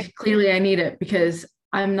 And clearly I need it because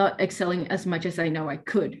I'm not excelling as much as I know I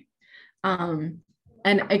could.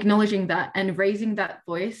 And acknowledging that and raising that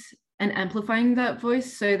voice and amplifying that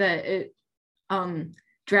voice so that it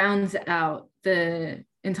drowns out the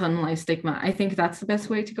internalized stigma. I think that's the best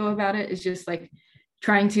way to go about it, is just like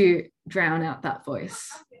trying to drown out that voice.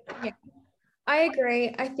 Yeah, I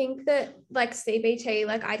agree. I think that like CBT,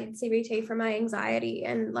 like I did CBT for my anxiety,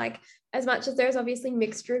 and like as much as there's obviously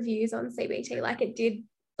mixed reviews on CBT, like it did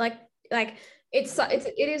like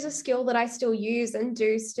it is a skill that I still use and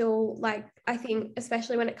do still, like, I think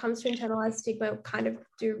especially when it comes to internalized stigma, kind of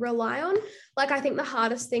do rely on. Like I think the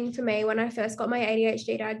hardest thing for me when I first got my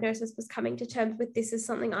ADHD diagnosis was coming to terms with, this is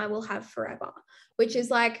something I will have forever, which is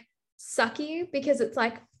like sucky, because it's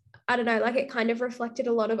like, I don't know, like it kind of reflected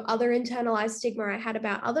a lot of other internalized stigma I had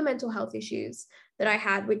about other mental health issues that I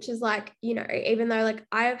had, which is like, you know, even though like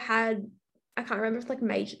I've had, I can't remember if it's like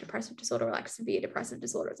major depressive disorder or like severe depressive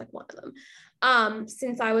disorder, it's like one of them,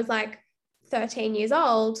 since I was like 13 years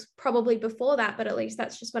old, probably before that, but at least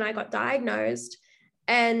that's just when I got diagnosed.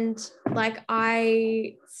 And like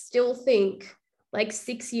I still think like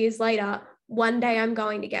 6 years later, one day I'm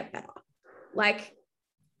going to get better. Like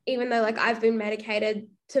even though like I've been medicated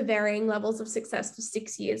to varying levels of success for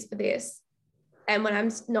 6 years for this, and when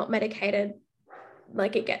I'm not medicated,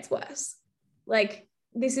 like it gets worse. Like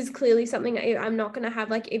this is clearly something I'm not going to have,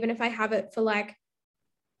 like, even if I have it for like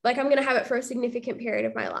I'm going to have it for a significant period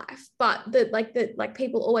of my life, but that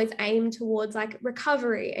people always aim towards like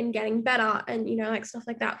recovery and getting better and, you know, like stuff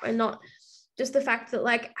like that, and not just the fact that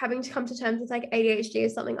like having to come to terms with like ADHD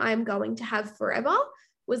is something I am going to have forever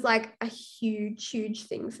was like a huge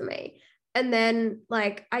thing for me. And then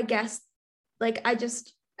like, I guess like I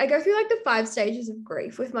go through like the 5 stages of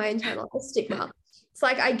grief with my internal stigma. It's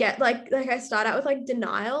like I get like I start out with like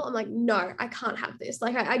denial. I'm like, no, I can't have this.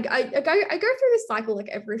 Like I go through this cycle like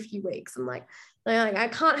every few weeks. I'm like I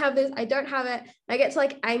can't have this. I don't have it. And I get to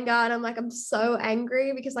like anger, and I'm like, I'm so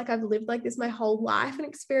angry because like I've lived like this my whole life and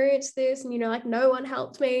experienced this, and you know, like no one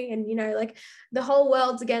helped me, and you know, like the whole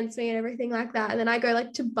world's against me and everything like that. And then I go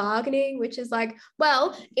like to bargaining, which is like,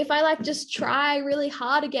 well, if I like just try really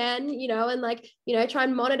hard again, you know, and like, you know, try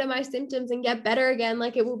and monitor my symptoms and get better again,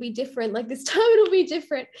 like it will be different. Like this time it'll be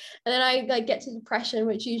different. And then I like get to depression,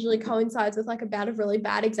 which usually coincides with like a bout of really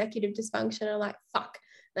bad executive dysfunction. And I'm like, fuck.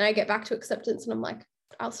 Then I get back to acceptance and I'm like,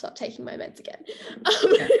 I'll start taking my meds again.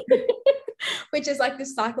 Which is like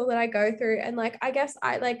this cycle that I go through. And like, I guess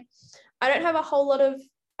I don't have a whole lot of,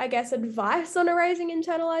 I guess, advice on erasing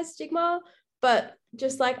internalized stigma, but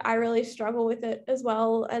just like, I really struggle with it as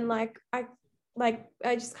well. And like, I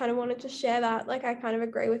just kind of wanted to share that. Like, I kind of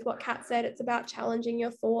agree with what Kat said. It's about challenging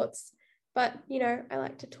your thoughts, but you know, I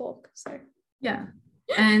like to talk. So yeah.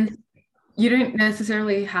 And you don't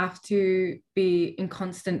necessarily have to be in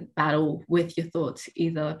constant battle with your thoughts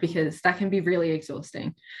either, because that can be really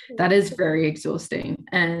exhausting. That is very exhausting.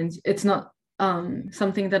 And it's not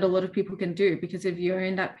something that a lot of people can do, because if you're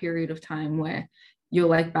in that period of time where you're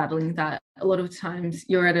like battling that, a lot of times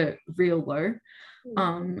you're at a real low.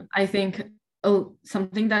 I think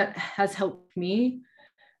something that has helped me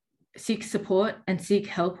seek support and seek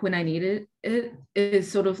help when I needed it is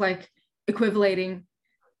sort of like equivalating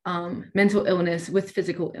mental illness with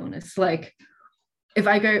physical illness. Like if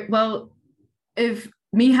I go, well, if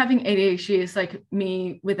me having ADHD is like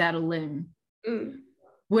me without a limb,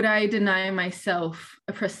 would I deny myself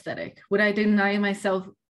a prosthetic? Would I deny myself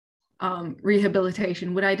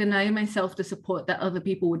rehabilitation? Would I deny myself the support that other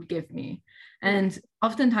people would give me? And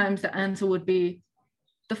oftentimes the answer would be,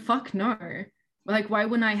 the fuck no. Like, why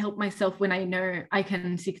wouldn't I help myself when I know I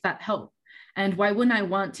can seek that help? And why wouldn't I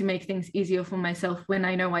want to make things easier for myself when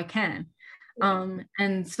I know I can?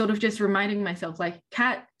 And sort of just reminding myself, like,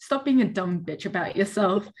 Kat, stop being a dumb bitch about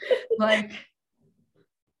yourself. Like,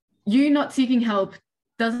 you not seeking help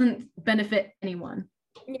doesn't benefit anyone.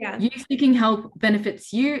 Yeah. You seeking help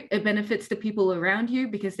benefits you. It benefits the people around you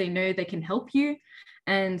because they know they can help you.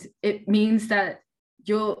 And it means that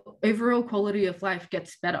your overall quality of life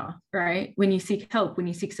gets better, right? When you seek help, when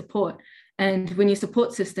you seek support, and when your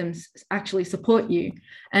support systems actually support you.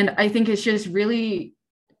 And I think it's just really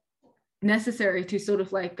necessary to sort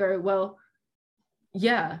of like go, well,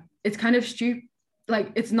 yeah, it's kind of stupid.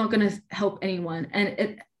 Like, it's not going to help anyone. And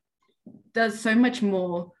it does so much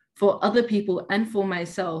more for other people and for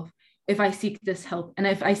myself if I seek this help and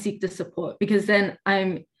if I seek the support, because then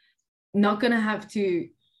I'm not going to have to,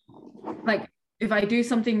 like, if I do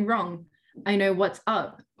something wrong, I know what's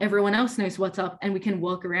up. Everyone else knows what's up, and we can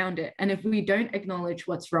work around it. And if we don't acknowledge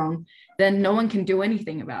what's wrong, then no one can do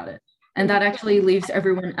anything about it. And that actually leaves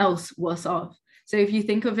everyone else worse off. So if you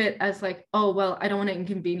think of it as like, oh, well, I don't want to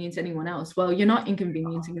inconvenience anyone else. Well, you're not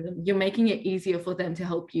inconveniencing them. You're making it easier for them to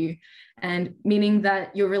help you. And meaning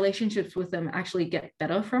that your relationships with them actually get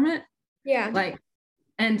better from it. Yeah. Like,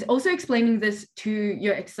 and also explaining this to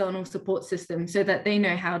your external support system so that they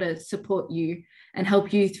know how to support you and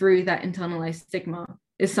help you through that internalized stigma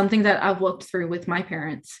is something that I've worked through with my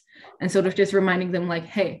parents, and sort of just reminding them like,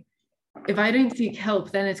 hey, if I don't seek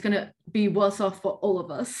help, then it's going to be worse off for all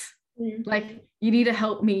of us. Like, you need to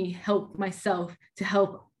help me help myself to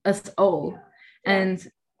help us all. And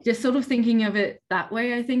just sort of thinking of it that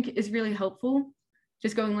way, I think is really helpful.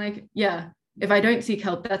 Just going like, yeah, if I don't seek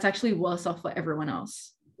help, that's actually worse off for everyone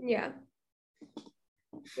else. Yeah.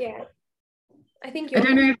 I think I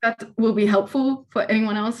don't know if that will be helpful for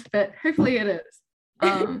anyone else, but hopefully it is.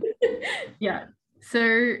 Yeah.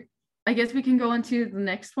 So I guess we can go on to the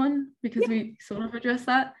next one, because we sort of addressed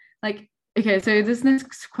that. Like, okay, so this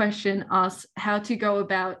next question asks how to go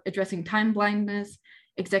about addressing time blindness,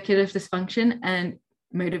 executive dysfunction, and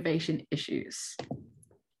motivation issues.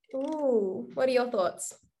 Ooh, what are your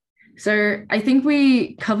thoughts? So I think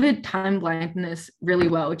we covered time blindness really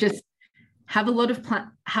well. Just have a lot of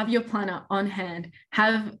have your planner on hand,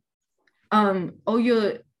 have all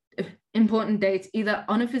your important dates either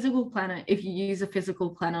on a physical planner if you use a physical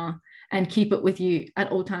planner, and keep it with you at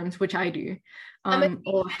all times, which I do,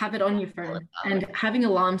 or have it on your phone, and having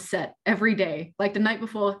alarms set every day, like the night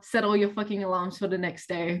before, set all your fucking alarms for the next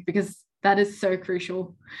day, because that is so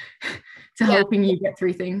crucial to helping you get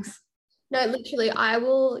through things. No, literally, I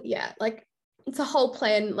will, like, it's a whole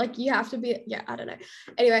plan. Like, you have to be, I don't know.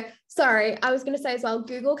 Anyway, sorry, I was going to say as well,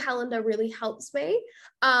 Google Calendar really helps me,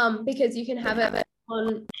 because you can have it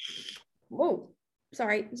on,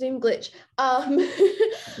 Zoom glitch.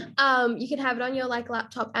 You can have it on your like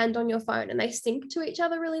laptop and on your phone, and they sync to each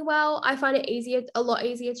other really well. I find it a lot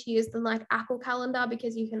easier to use than like Apple Calendar,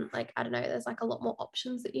 because you can, like, I don't know, there's like a lot more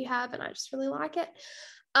options that you have, and I just really like it.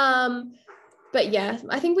 But yeah,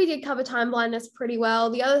 I think we did cover time blindness pretty well.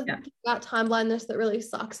 The other thing about time blindness that really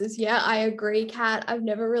sucks is, I agree, Kat, I've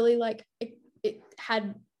never really like it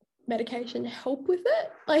had medication help with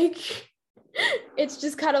it. Like, it's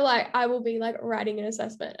just kind of like, I will be like writing an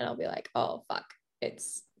assessment and I'll be like, oh fuck,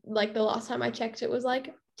 it's like the last time I checked it was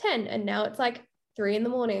like 10 and now it's like 3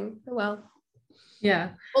 a.m. Oh well.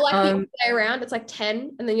 Yeah. Or like the other way around, it's like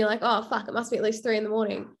 10 and then you're like, oh fuck, it must be at least 3 a.m.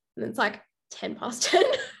 and then it's like 10 past 10.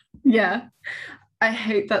 Yeah, I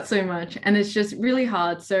hate that so much, and it's just really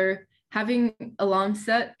hard. So having alarm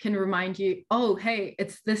set can remind you, oh hey,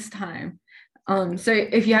 it's this time. So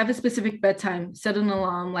if you have a specific bedtime, set an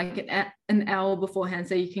alarm like an hour beforehand,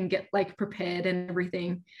 so you can get like prepared and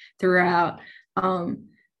everything throughout.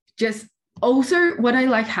 Just also what I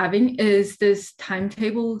like having is this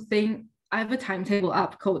timetable thing I have a timetable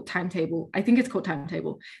app called Timetable. I think it's called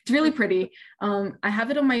Timetable. It's really pretty. I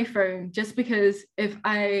have it on my phone just because if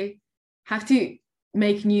I have to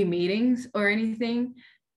make new meetings or anything,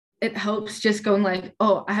 it helps just going like,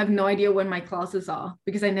 oh, I have no idea when my classes are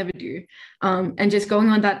because I never do. And just going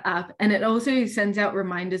on that app. And it also sends out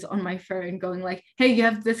reminders on my phone going like, hey, you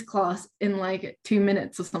have this class in like 2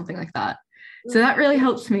 minutes or something like that. So that really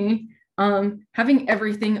helps me. Having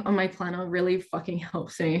everything on my planner really fucking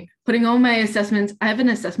helps me. Putting all my assessments, I have an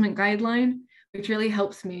assessment guideline, which really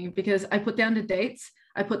helps me because I put down the dates.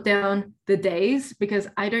 I put down the days because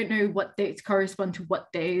I don't know what dates correspond to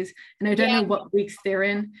what days, and I don't know what weeks they're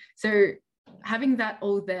in. So having that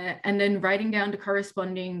all there and then writing down the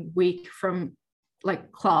corresponding week from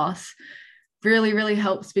like class really, really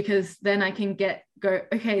helps because then I can go,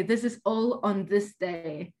 okay, this is all on this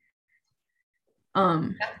day.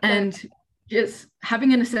 And just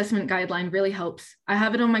having an assessment guideline really helps. I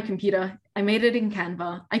have it on my computer. I made it in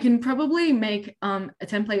Canva. I can probably make a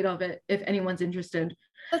template of it if anyone's interested.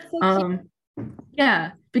 That's so cute.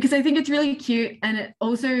 Yeah, because I think it's really cute, and it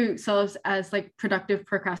also serves as like productive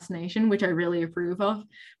procrastination, which I really approve of,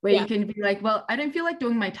 where you can be like, well, I don't feel like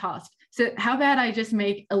doing my task, so how about I just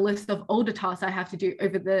make a list of all the tasks I have to do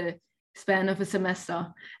over the span of a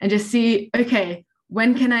semester and just see, okay,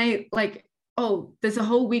 when can I, like, oh, there's a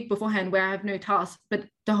whole week beforehand where I have no tasks, but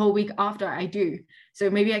the whole week after I do. So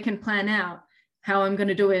maybe I can plan out how I'm going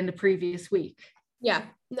to do it in the previous week. Yeah,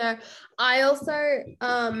 no, I also,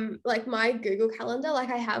 like my Google Calendar,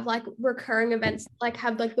 like I have like recurring events, like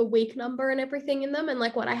have like the week number and everything in them and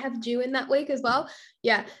like what I have due in that week as well.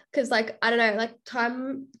 Yeah, because like, I don't know, like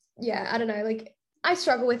time, I don't know, like I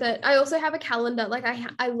struggle with it. I also have a calendar. Like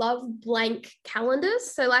I love blank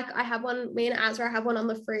calendars. So like I have one, me and Azra have one on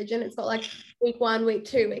the fridge and it's got like week 1, week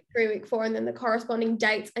 2, week 3, week 4, and then the corresponding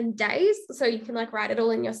dates and days. So you can like write it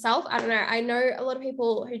all in yourself. I don't know. I know a lot of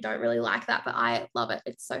people who don't really like that, but I love it.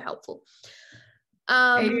 It's so helpful.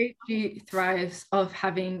 ADHD thrives of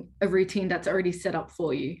having a routine that's already set up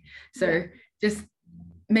for you. So just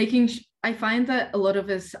making, I find that a lot of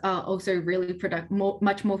us are also really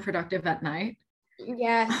much more productive at night.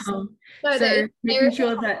 Yes. So making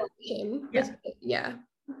sure that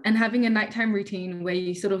and having a nighttime routine where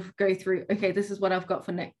you sort of go through, okay, this is what I've got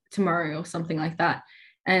for tomorrow or something like that,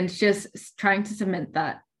 and just trying to cement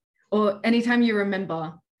that. Or anytime you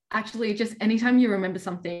remember, actually just anytime you remember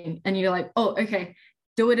something and you're like, oh, okay,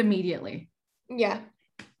 do it immediately.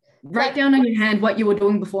 Write down on your hand what you were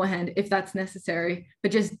doing beforehand if that's necessary,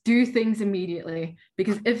 but just do things immediately,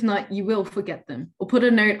 because if not, you will forget them. Or put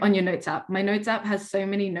a note on your notes app. My notes app has so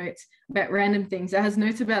many notes about random things. It has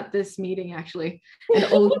notes about this meeting actually, and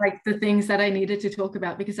all like the things that I needed to talk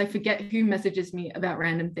about because I forget who messages me about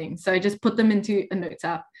random things. So I just put them into a notes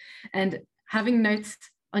app, and having notes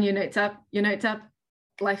on your notes app,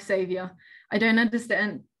 life savior. I don't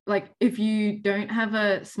understand. Like if you don't have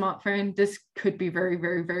a smartphone, this could be very,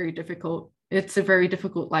 very, very difficult. It's a very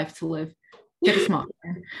difficult life to live. Get a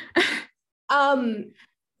smartphone. I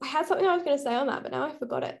had something I was going to say on that, but now I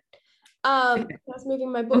forgot it. I was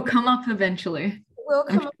moving my book. Will come up eventually.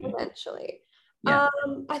 Yeah.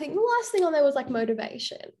 I think the last thing on there was like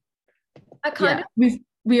motivation.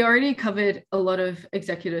 We already covered a lot of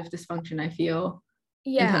executive dysfunction, I feel.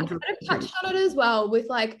 Yeah, I kind of touched on it as well with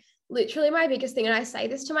like literally my biggest thing, and I say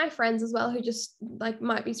this to my friends as well who just like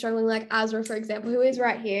might be struggling, like Azra, for example, who is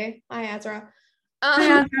right here. Hi, Azra.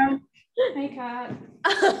 Hi, Azra. Hey, Kat.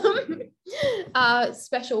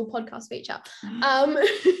 Special podcast feature.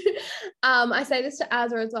 I say this to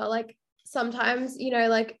Azra as well, like sometimes, you know,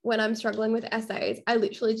 like when I'm struggling with essays, I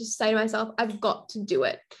literally just say to myself, I've got to do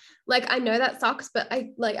it. Like, I know that sucks, but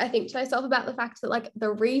I think to myself about the fact that like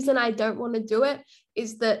the reason I don't want to do it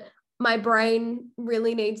is that my brain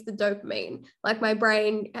really needs the dopamine. Like my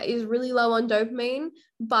brain is really low on dopamine,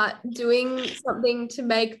 but doing something to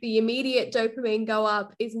make the immediate dopamine go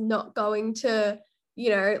up is not going to, you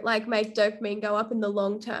know, like make dopamine go up in the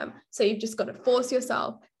long term. So you've just got to force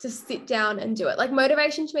yourself to sit down and do it. Like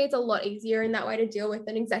motivation to me is a lot easier in that way to deal with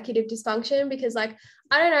an executive dysfunction, because like,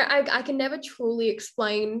 I don't know, I can never truly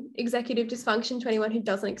explain executive dysfunction to anyone who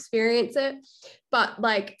doesn't experience it. But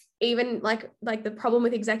like, even like the problem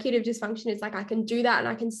with executive dysfunction is like, I can do that and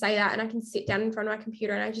I can say that and I can sit down in front of my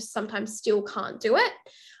computer and I just sometimes still can't do it.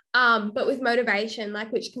 But with motivation,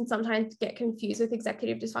 like, which can sometimes get confused with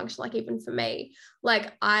executive dysfunction, like even for me,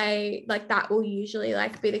 like I like that will usually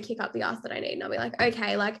like be the kick up the ass that I need. And I'll be like,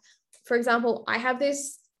 okay, like for example, I have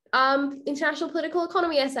this international political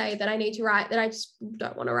economy essay that I need to write that I just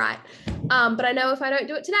don't want to write. But I know if I don't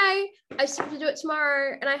do it today, I just have to do it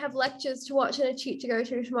tomorrow, and I have lectures to watch and a cheat to go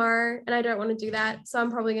to tomorrow, and I don't want to do that. So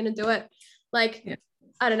I'm probably going to do it. Like, yeah.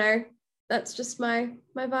 I don't know. That's just my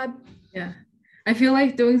vibe. Yeah. I feel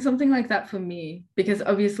like doing something like that for me, because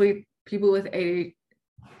obviously people with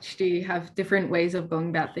ADHD have different ways of going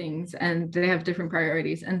about things, and they have different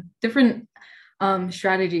priorities, and different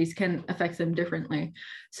strategies can affect them differently.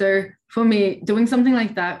 So for me, doing something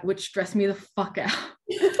like that would stress me the fuck out.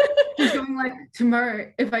 Just going like,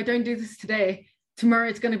 tomorrow, if I don't do this today, tomorrow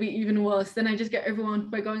it's going to be even worse. Then I just get overwhelmed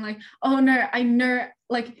by going like, oh no, I know,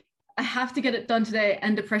 like I have to get it done today,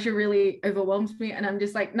 and the pressure really overwhelms me, and I'm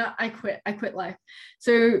just like, no, I quit life.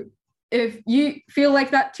 So if you feel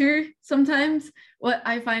like that too, sometimes what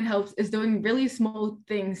I find helps is doing really small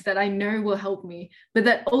things that I know will help me, but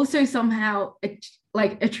that also somehow it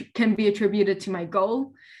can be attributed to my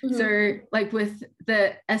goal. Mm-hmm. So like with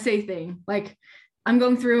the essay thing, like I'm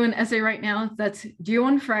going through an essay right now that's due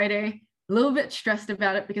on Friday, a little bit stressed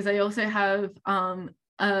about it because I also have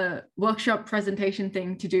a workshop presentation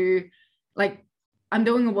thing to do. Like I'm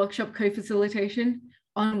doing a workshop co-facilitation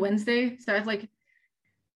on Wednesday. So I have like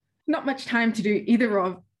not much time to do either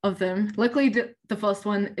of them. Luckily, the first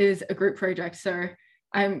one is a group project, so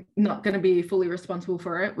I'm not going to be fully responsible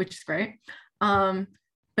for it, which is great.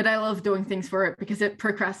 But I love doing things for it because it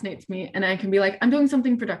procrastinates me, and I can be like, I'm doing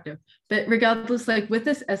something productive. But regardless, like with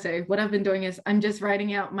this essay, what I've been doing is I'm just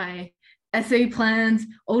writing out my essay plans,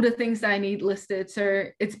 all the things that I need listed. So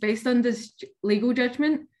it's based on this legal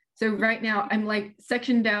judgment. So right now I'm like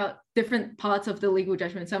sectioned out different parts of the legal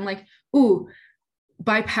judgment. So I'm like, ooh,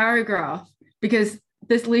 by paragraph, because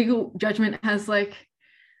this legal judgment has like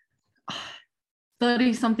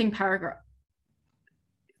 40 something paragraphs.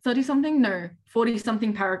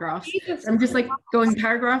 I'm just like going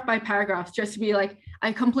paragraph by paragraph just to be like, I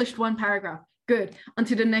accomplished one paragraph, good,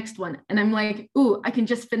 onto the next one. And I'm like, ooh, I can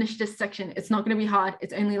just finish this section. It's not going to be hard.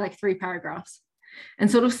 It's only like 3 paragraphs, and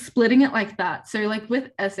sort of splitting it like that. So like with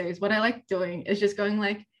essays, what I like doing is just going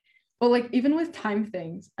like, or like even with time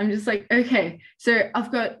things, I'm just like, okay, so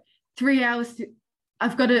I've got 3 hours to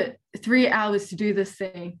do this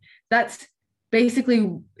thing. That's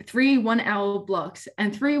basically 3 1-hour blocks,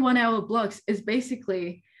 and 3 1-hour blocks is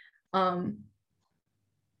basically trying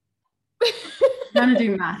to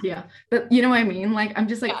do math here, but you know what I mean? Like I'm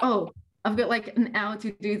just like, oh, I've got like an hour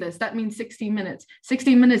to do this. That means 60 minutes.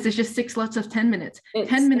 60 minutes is just 6 lots of 10 minutes.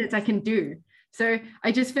 10 minutes I can do. So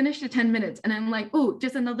I just finished the 10 minutes, and I'm like, oh,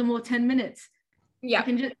 just another more 10 minutes. Yeah.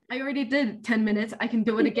 I already did 10 minutes. I can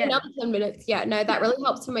do it again. Another 10 minutes. Yeah, no, that really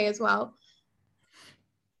helps for me as well.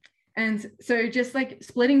 And so just like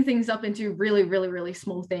splitting things up into really, really, really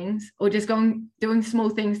small things, or just doing small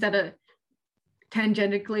things that are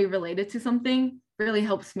tangentially related to something really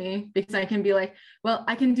helps me, because I can be like, well,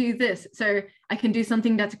 I can do this. So I can do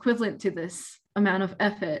something that's equivalent to this amount of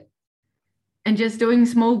effort. And just doing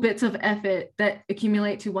small bits of effort that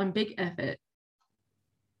accumulate to one big effort.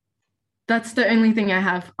 That's the only thing I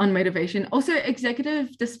have on motivation. Also,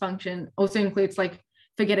 executive dysfunction also includes like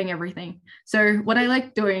forgetting everything. So what I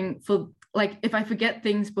like doing for like, if I forget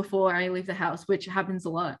things before I leave the house, which happens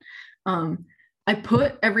a lot, I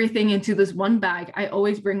put everything into this one bag I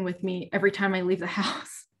always bring with me every time I leave the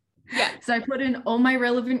house. Yeah. So I put in all my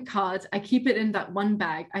relevant cards. I keep it in that one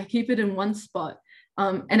bag. I keep it in one spot.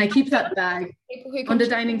 And I keep that bag on the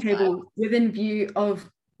dining table within view of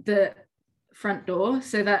the front door,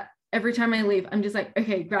 so that every time I leave, I'm just like,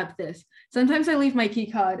 okay, grab this. Sometimes I leave my key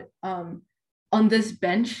card on this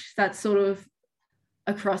bench that's sort of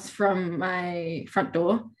across from my front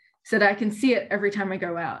door, so that I can see it every time I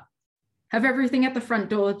go out. Have everything at the front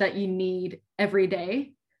door that you need every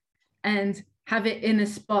day, and have it in a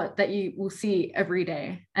spot that you will see every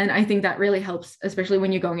day. And I think that really helps, especially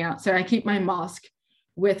when you're going out. So I keep my mask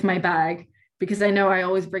with my bag, because I know I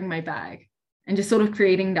always bring my bag, and just sort of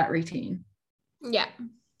creating that routine. Yeah,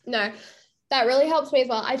 no, that really helps me as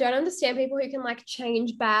well. I don't understand people who can like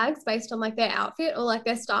change bags based on like their outfit or like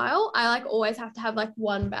their style. I like always have to have like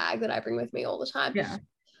one bag that I bring with me all the time. Yeah,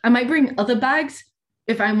 I might bring other bags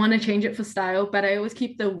if I want to change it for style, but I always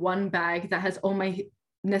keep the one bag that has all my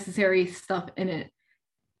necessary stuff in it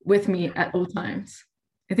with me at all times.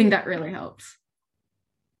 I think that really helps.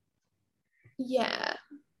 Yeah.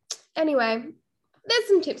 Anyway, there's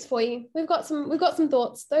some tips for you. We've got some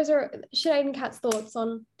thoughts. Those are Sinead and Kat's thoughts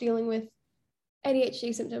on dealing with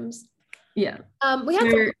ADHD symptoms. Yeah. We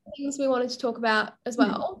had some things we wanted to talk about as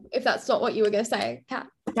well, if that's not what you were going to say, Kat.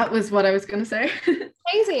 that was what I was going to say.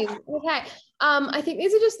 Amazing. Okay. I think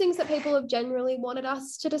these are just things that people have generally wanted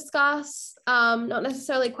us to discuss. Not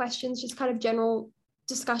necessarily questions, just kind of general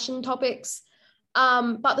discussion topics.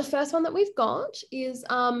 But the first one that we've got is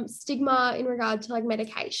stigma in regard to like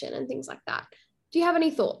medication and things like that. Do you have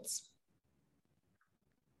any thoughts?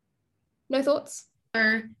 No thoughts?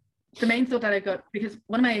 So the main thought that I got, because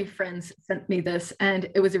one of my friends sent me this and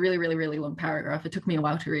it was a really, really, really long paragraph. It took me a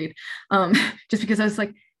while to read, just because I was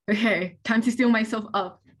like, okay, time to steel myself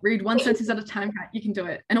up. Read one sentence at a time. You can do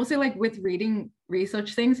it. And also like with reading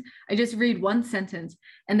research things, I just read one sentence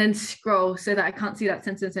and then scroll so that I can't see that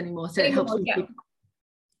sentence anymore. So it helps me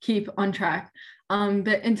keep on track.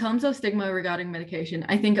 But in terms of stigma regarding medication,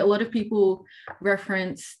 I think a lot of people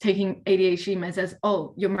reference taking ADHD meds as,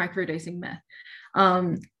 oh, you're microdosing meth.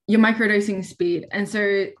 You're microdosing speed. And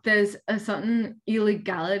so there's a certain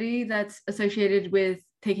illegality that's associated with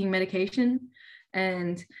taking medication.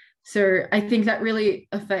 And so I think that really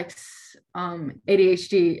affects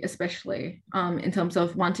ADHD, especially in terms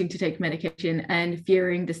of wanting to take medication and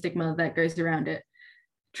fearing the stigma that goes around it.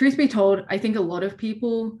 Truth be told, I think a lot of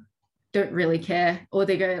people don't really care, or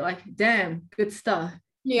they go like, damn, good stuff.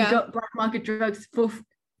 Yeah. You got black market drugs for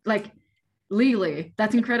like legally.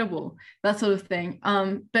 That's incredible. That sort of thing.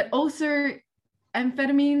 But also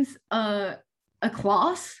amphetamines are a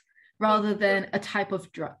class rather than a type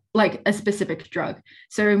of drug, like a specific drug.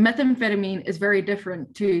 So methamphetamine is very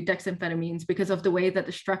different to dexamphetamines because of the way that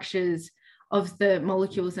the structures of the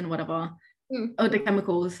molecules and whatever, or the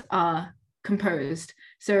chemicals are composed.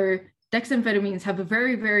 So dexamphetamines have a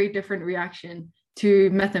very, very different reaction to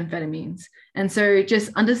methamphetamines. And so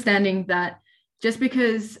just understanding that just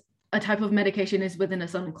because a type of medication is within a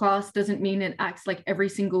certain class doesn't mean it acts like every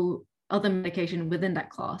single other medication within that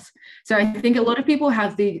class. So I think a lot of people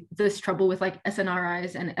have this trouble with like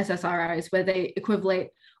SNRIs and SSRIs where they equivalent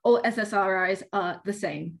all SSRIs are the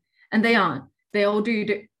same, and they aren't. They all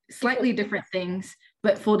do slightly different things,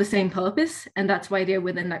 but for the same purpose, and that's why they're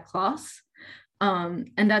within that class.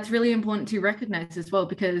 And that's really important to recognize as well,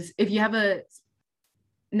 because if you have a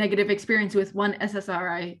negative experience with one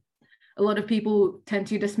SSRI, a lot of people tend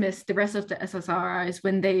to dismiss the rest of the SSRIs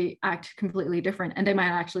when they act completely different and they might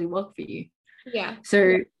actually work for you. Yeah.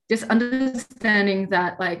 So just understanding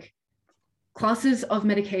that like classes of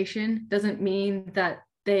medication doesn't mean that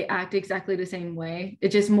they act exactly the same way. It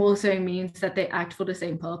just more so means that they act for the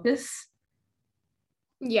same purpose.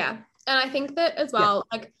 Yeah. And I think that as well,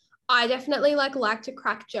 like I definitely like to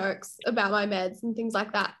crack jokes about my meds and things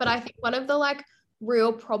like that. But I think one of the like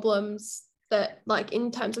real problems that like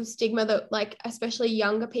in terms of stigma that like especially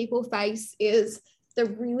younger people face is the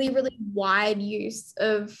really, really wide use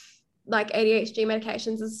of like ADHD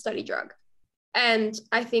medications as a study drug. And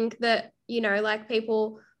I think that, you know, like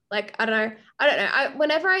people like, I don't know.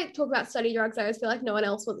 Whenever I talk about study drugs, I always feel like no one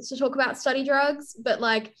else wants to talk about study drugs, but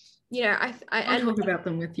like, you know, I'll talk about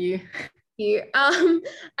them with you.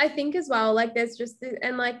 I think as well, like there's just this,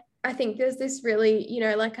 and like I think there's this really, you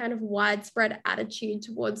know, like kind of widespread attitude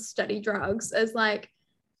towards study drugs as like,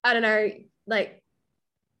 I don't know, like,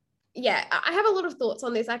 yeah, I have a lot of thoughts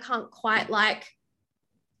on this. I can't quite like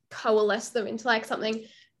coalesce them into like something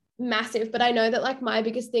massive, but I know that like my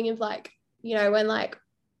biggest thing of like, you know, when like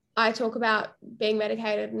I talk about being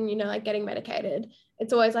medicated and, you know, like getting medicated,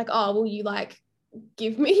 it's always like, oh, will you like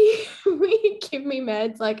give me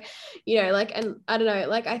meds, like, you know, like, and I don't know,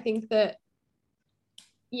 like I think that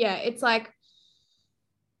yeah, it's like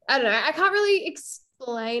I don't know, I can't really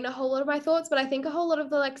explain a whole lot of my thoughts, but I think a whole lot of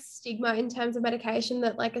the like stigma in terms of medication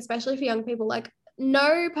that like especially for young people, like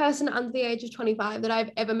no person under the age of 25 that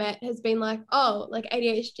I've ever met has been like, oh, like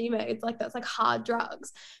ADHD meds, like that's like hard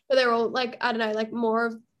drugs, but they're all like, I don't know, like more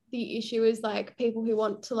of the issue is like people who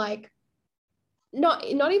want to like not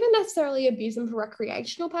even necessarily abuse them for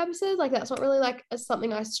recreational purposes. Like that's not really like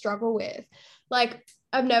something I struggle with. Like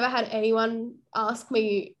I've never had anyone ask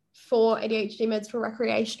me for ADHD meds for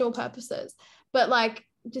recreational purposes, but like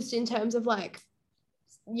just in terms of like,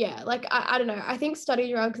 yeah, like I don't know, I think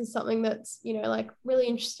study drugs is something that's, you know, like really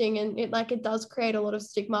interesting, and it like it does create a lot of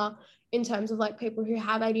stigma in terms of like people who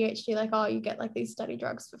have ADHD, like, oh, you get like these study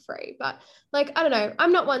drugs for free. But like I don't know,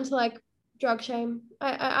 I'm not one to like drug shame.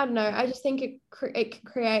 I don't know, I just think it can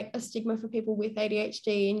create a stigma for people with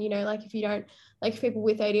ADHD, and you know, like if you don't, like if people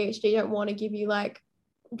with ADHD don't want to give you like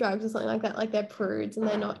drugs or something like that, like they're prudes and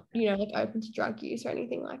they're not, you know, like open to drug use or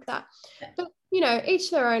anything like that. But you know, each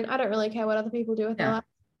their own. I don't really care what other people do with their life.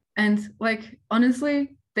 And like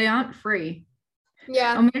honestly, they aren't free.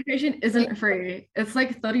 Yeah, our medication isn't free. It's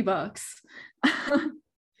like $30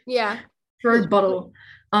 yeah, for a bottle.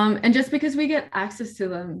 And just because we get access to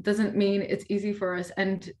them doesn't mean it's easy for us.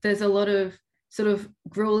 And there's a lot of sort of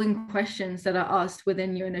grueling questions that are asked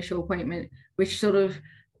within your initial appointment, which sort of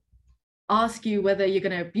ask you whether you're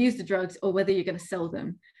going to abuse the drugs or whether you're going to sell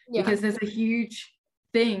them. Yeah. Because there's a huge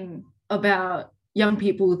thing about young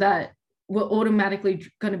people that we're automatically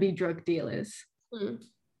going to be drug dealers,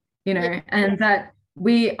 you know, and that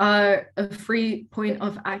we are a free point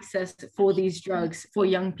of access for these drugs for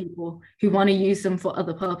young people who want to use them for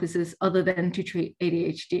other purposes other than to treat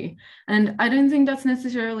ADHD. And I don't think that's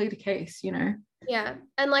necessarily the case, you know. Yeah,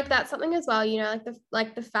 and like that's something as well, you know,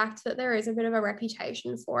 like the fact that there is a bit of a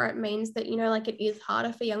reputation for it means that, you know, like it is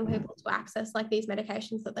harder for young people to access like these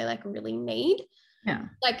medications that they like really need. Yeah,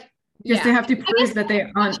 like because they have to prove that they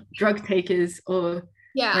aren't drug takers or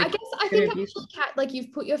I think actually, Kat, like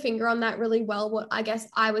you've put your finger on that really well. What I guess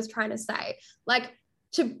I was trying to say,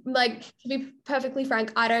 to be perfectly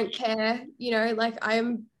frank, I don't care, you know, like I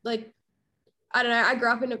am like, I don't know, I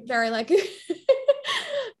grew up in a very like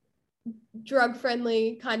drug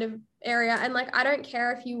friendly kind of area, and like I don't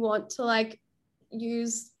care if you want to like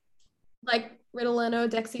use like Ritalin or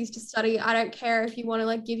Dexies to study. I don't care if you want to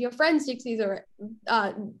like give your friends Dexies or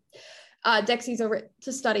Dexies or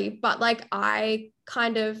to study, but like I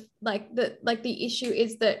kind of like the issue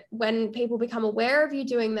is that when people become aware of you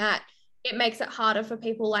doing that, it makes it harder for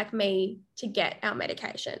people like me to get our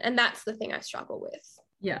medication, and that's the thing I struggle with.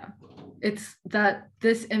 Yeah, it's that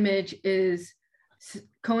this image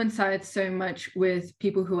coincides so much with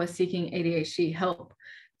people who are seeking ADHD help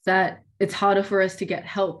that it's harder for us to get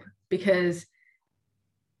help, because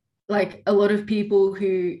like a lot of people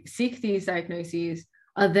who seek these diagnoses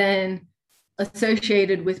are then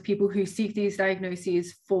associated with people who seek these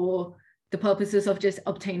diagnoses for the purposes of just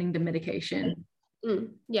obtaining the medication.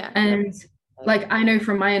 Yeah. And like I know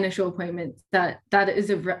from my initial appointment that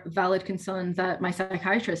is a valid concern that my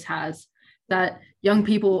psychiatrist has, that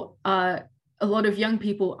a lot of young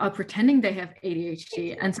people are pretending they have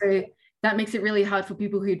ADHD. And so that makes it really hard for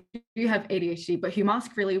people who do have ADHD, but who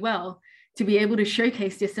mask really well, to be able to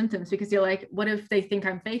showcase their symptoms, because you're like, what if they think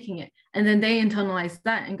I'm faking it? And then they internalize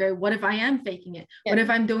that and go, what if I am faking it? Yeah. What if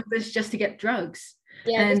I'm doing this just to get drugs?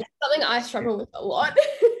 Yeah, and something I struggle with a lot.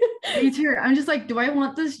 Me too. I'm just like, do I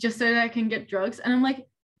want this just so that I can get drugs? And I'm like,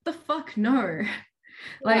 the fuck no.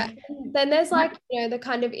 Like, then there's like, you know, the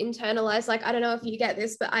kind of internalized, like, I don't know if you get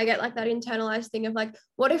this, but I get like that internalized thing of like,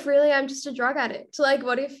 what if really I'm just a drug addict? Like,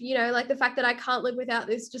 what if, you know, like the fact that I can't live without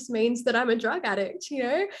this just means that I'm a drug addict, you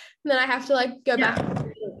know? And then I have to like go back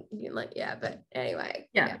and like, but anyway.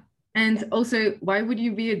 Yeah. And also, why would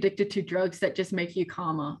you be addicted to drugs that just make you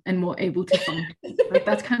calmer and more able to function? Like,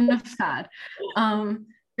 that's kind of sad.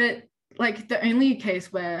 But like the only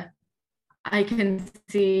case where I can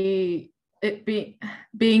see it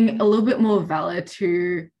being a little bit more valid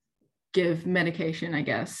to give medication, I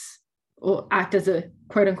guess, or act as a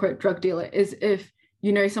quote unquote drug dealer, is if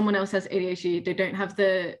you know someone else has ADHD, they don't have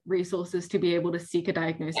the resources to be able to seek a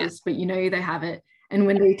diagnosis, but you know they have it. And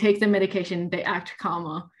when they take the medication, they act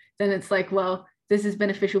calmer. Then it's like, well, this is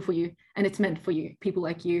beneficial for you and it's meant for you, people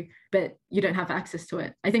like you, but you don't have access to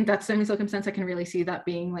it. I think that's the only circumstance I can really see that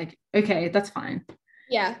being like, okay, that's fine.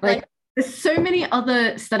 Yeah. Like there's so many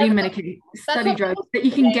other study drugs that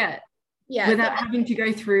you can get without having to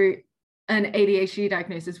go through an ADHD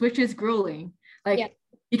diagnosis, which is grueling. Like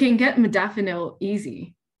you can get modafinil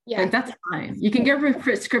easy. Yeah. Like that's fine. You can get a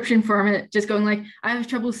prescription from it, just going like, I have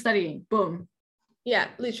trouble studying, boom. Yeah,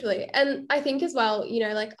 literally. And I think as well, you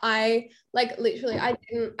know, like I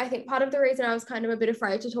think part of the reason I was kind of a bit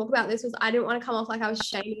afraid to talk about this was I didn't want to come off like I was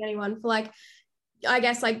shaming anyone for like, I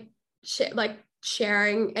guess like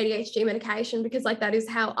sharing ADHD medication, because like that is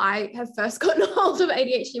how I have first gotten a hold of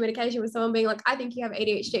ADHD medication, with someone being like, I think you have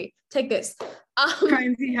ADHD, take this. Try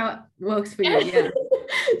and see how it works for you. Yeah.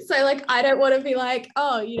 So like I don't want to be like,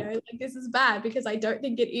 oh, you know, like this is bad, because I don't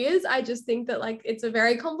think it is. I just think that like it's a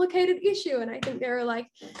very complicated issue, and I think there are like,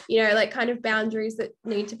 you know, like kind of boundaries that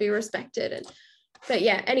need to be respected. But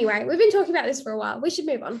yeah, anyway, we've been talking about this for a while. We should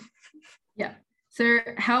move on. Yeah. So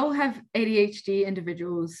how have ADHD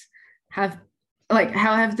individuals how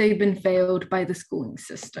have they been failed by the schooling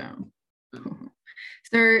system?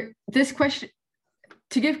 So this question,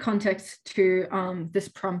 to give context to this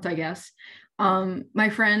prompt, I guess, my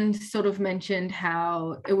friend sort of mentioned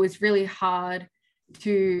how it was really hard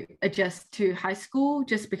to adjust to high school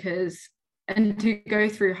and to go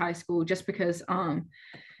through high school just because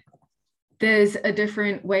there's a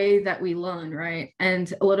different way that we learn, right?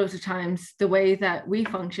 And a lot of the times the way that we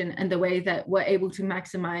function and the way that we're able to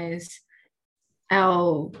maximize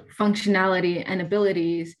our functionality and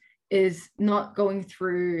abilities is not going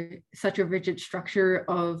through such a rigid structure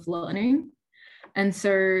of learning. And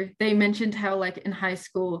so they mentioned how like in high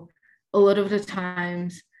school, a lot of the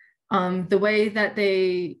times, the way that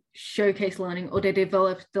they showcase learning or they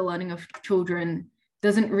develop the learning of children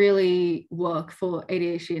doesn't really work for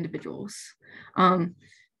ADHD individuals.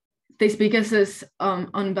 They speak as this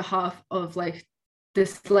on behalf of like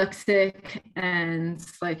dyslexic and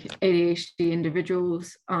like ADHD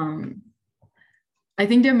individuals. I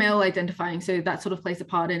think they're male identifying, so that sort of plays a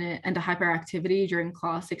part in it, and the hyperactivity during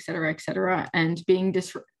class, et cetera, and being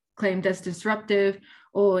claimed as disruptive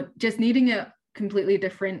or just needing a completely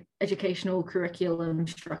different educational curriculum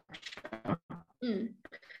structure.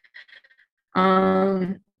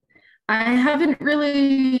 I haven't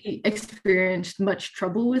really experienced much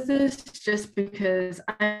trouble with this just because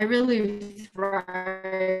I really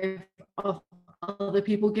thrive off other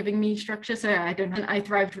people giving me structure. So I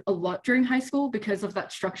thrived a lot during high school because of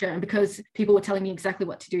that structure and because people were telling me exactly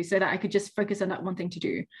what to do so that I could just focus on that one thing to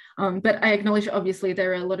do. But I acknowledge, obviously,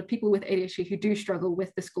 there are a lot of people with ADHD who do struggle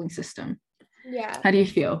with the schooling system. Yeah. How do you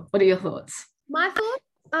feel? What are your thoughts? My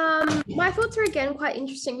thoughts are again quite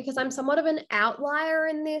interesting because I'm somewhat of an outlier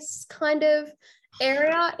in this kind of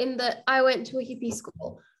area in that I went to a hippie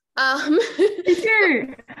school. Me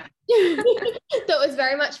too. That was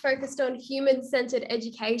very much focused on human-centered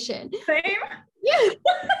education. Same. Yeah.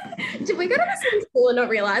 Did we go to the same school and not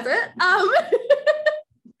realize it? I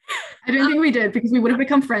don't think we did because we would have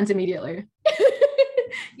become friends immediately.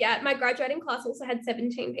 Yeah, my graduating class also had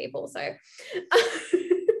 17 people, so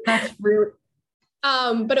that's really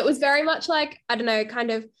but it was very much like, I don't know,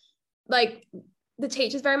 kind of like the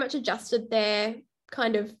teachers very much adjusted their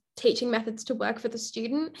kind of teaching methods to work for the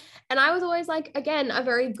student. And I was always like, again, a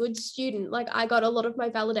very good student. Like I got a lot of my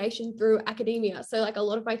validation through academia. So like a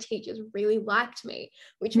lot of my teachers really liked me,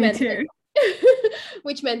 which meant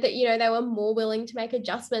that, you know, they were more willing to make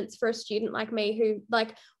adjustments for a student like me who,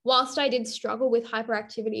 like, whilst I did struggle with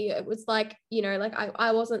hyperactivity, it was like, you know, like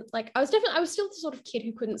I wasn't like, I was still the sort of kid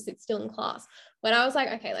who couldn't sit still in class. When I was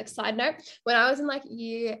like, okay, like side note, when I was in like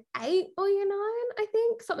year 8 or year 9, I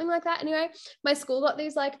think, something like that. Anyway, my school got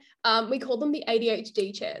these like, we called them the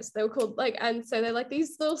ADHD chairs. They were called like, and so they're like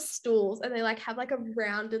these little stools and they like have like a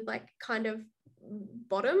rounded like kind of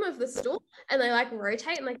bottom of the stool and they like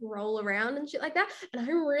rotate and like roll around and shit like that, and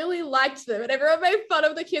I really liked them, and everyone made fun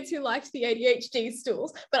of the kids who liked the ADHD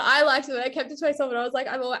stools, but I liked them and I kept it to myself, and I was like,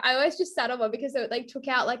 I always just sat on one because they took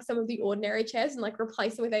out like some of the ordinary chairs and like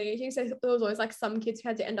replaced them with ADHD, so there was always like some kids who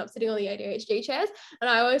had to end up sitting on the ADHD chairs, and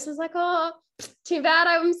I always was like, oh, too bad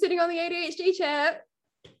I'm sitting on the ADHD chair.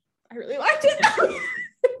 I really liked it.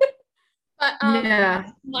 But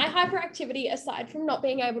my hyperactivity, aside from not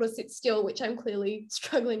being able to sit still, which I'm clearly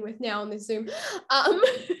struggling with now on this Zoom,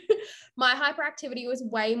 my hyperactivity was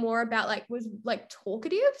way more about was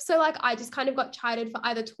talkative. So like I just kind of got chided for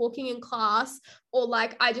either talking in class or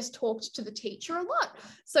like I just talked to the teacher a lot.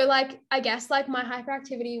 So like I guess like my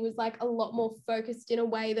hyperactivity was like a lot more focused in a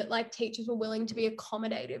way that like teachers were willing to be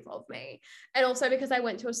accommodative of me. And also because I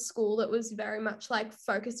went to a school that was very much like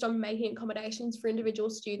focused on making accommodations for individual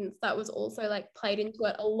students, that was also like played into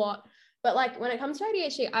it a lot. But like when it comes to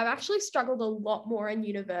ADHD, I've actually struggled a lot more in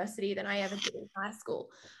university than I ever did in high school.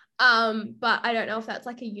 But I don't know if that's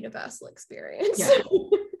like a universal experience.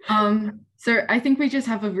 Yeah. So I think we just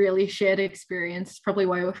have a really shared experience, probably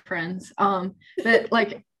why we're friends. But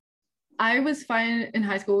like I was fine in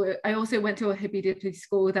high school. I also went to a hippie dippy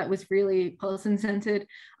school that was really person-centered.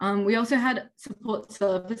 We also had support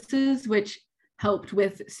services, which helped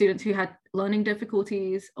with students who had learning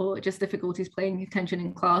difficulties or just difficulties paying attention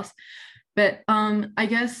in class. But I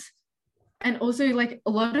guess, and also like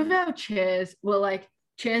a lot of our chairs were like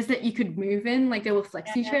chairs that you could move in, like they were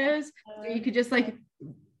flexi chairs, so you could just like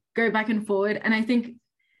go back and forward. And I think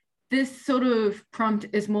this sort of prompt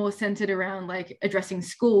is more centered around like addressing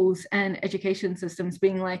schools and education systems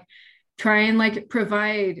being like, try and like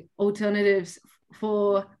provide alternatives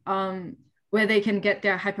for where they can get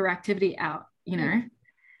their hyperactivity out, you know,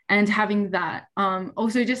 and having that.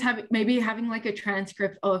 Also just having like a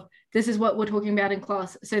transcript of this is what we're talking about in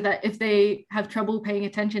class, so that if they have trouble paying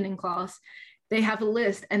attention in class, they have a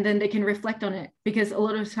list and then they can reflect on it, because a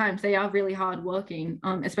lot of times they are really hard working,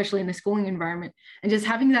 especially in the schooling environment. And just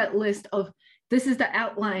having that list of this is the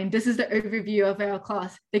outline, this is the overview of our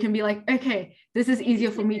class, they can be like, okay, this is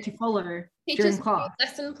easier for me to follow during class.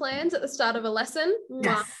 Lesson plans at the start of a lesson.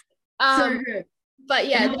 Yes. So good. But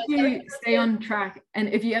yeah, help you stay on track. And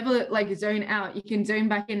if you ever like zone out, you can zone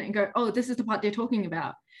back in and go, oh, this is the part they're talking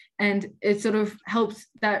about. And it sort of helps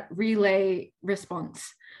that relay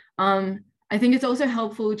response. I think it's also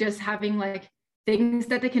helpful just having like things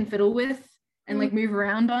that they can fiddle with and like move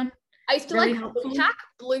around on. I used to really like helpful. blue tack.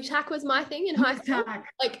 Blue tack was my thing in high school.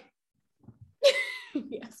 Like,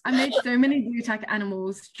 yes. I made so many blue tack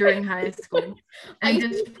animals during high school and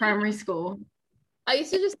just primary school. I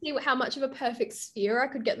used to just see how much of a perfect sphere I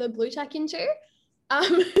could get the blue tack into.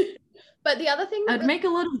 But the other thing I'd make a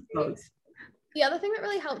lot of those. The other thing that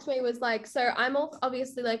really helped me was like, so I'm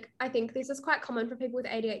obviously like, I think this is quite common for people with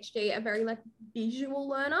ADHD, a very like visual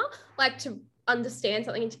learner, like to understand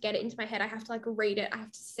something and to get it into my head, I have to like read it, I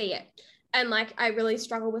have to see it. And like, I really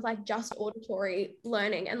struggle with like just auditory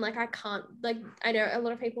learning. And like, I can't, like, I know a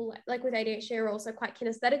lot of people like with ADHD are also quite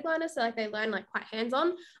kinesthetic learners. So like they learn like quite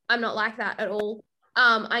hands-on. I'm not like that at all.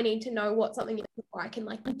 I need to know what something is before I can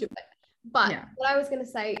like do it. But what I was going to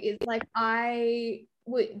say is like, I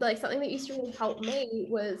would like something that used to really help me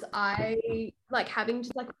was I like having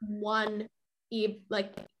just like one ear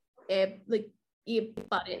bud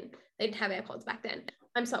in. They didn't have AirPods back then.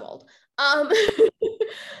 I'm so old.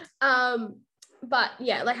 But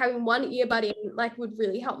yeah, like having one earbud in like would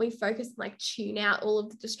really help me focus and like tune out all of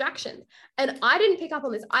the distractions. And I didn't pick up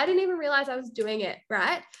on this. I didn't even realize I was doing it,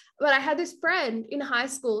 right? But I had this friend in high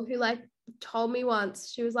school who like told me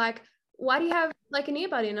once, she was like, why do you have like an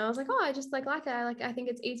earbud in? And I was like, oh, I just like it. I think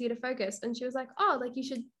it's easier to focus. And she was like, oh, like you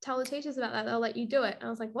should tell the teachers about that. They'll let you do it. And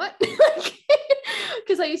I was like, what?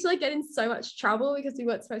 Because I used to like get in so much trouble because we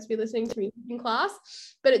weren't supposed to be listening to music in class,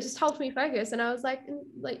 but it just helped me focus. And I was like,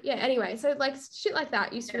 yeah, anyway. So like shit like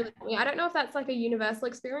that used to really help me. I don't know if that's like a universal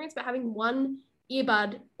experience, but having one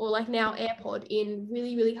earbud or like now AirPod in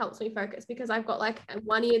really, really helps me focus because I've got like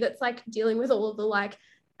one ear that's like dealing with all of the like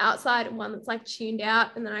outside and one that's like tuned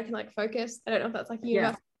out and then I can like focus. I don't know if that's like a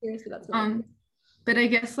universal experience, but that's not but I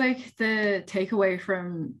guess like the takeaway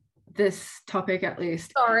from this topic at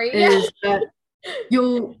least is that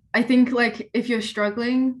I think like if you're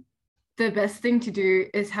struggling, the best thing to do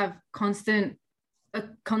is have a constant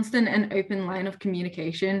and open line of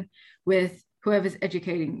communication with whoever's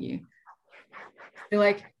educating you. So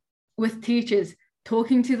like with teachers,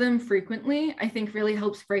 talking to them frequently, I think really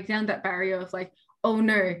helps break down that barrier of like, oh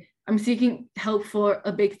no, I'm seeking help for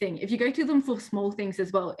a big thing. If you go to them for small things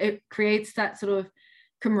as well, it creates that sort of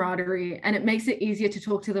camaraderie and it makes it easier to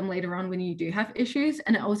talk to them later on when you do have issues.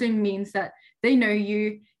 And it also means that they know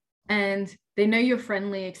you and they know you're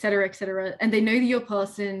friendly, et cetera, and they know your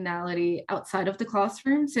personality outside of the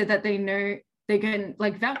classroom so that they know they can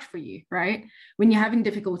like vouch for you, right? When you're having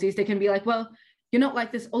difficulties, they can be like, well, you're not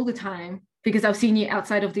like this all the time because I've seen you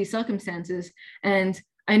outside of these circumstances and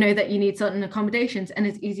I know that you need certain accommodations, and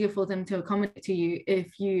it's easier for them to accommodate to you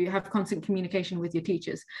if you have constant communication with your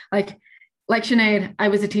teachers. Like Sinead, I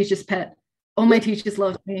was a teacher's pet. All my teachers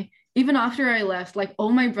loved me. Even after I left, like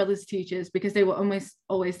all my brother's teachers, because they were almost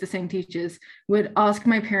always the same teachers, would ask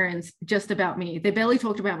my parents just about me. They barely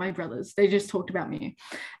talked about my brothers. They just talked about me.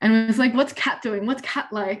 And it was like, what's Kat doing? What's Kat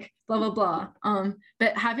like? Blah, blah, blah.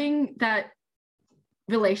 But having that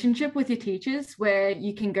relationship with your teachers where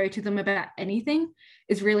you can go to them about anything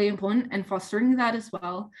is really important, and fostering that as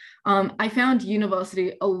well. I found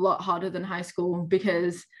university a lot harder than high school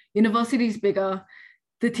because university is bigger.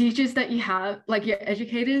 The teachers that you have, like your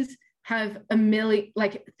educators, have a million,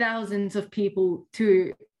 like thousands of people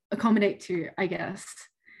to accommodate to, I guess.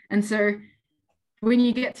 And so when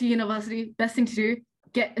you get to university, best thing to do,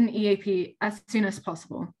 get an EAP as soon as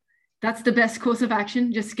possible. That's the best course of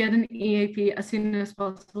action. Just get an EAP as soon as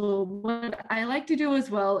possible. What I like to do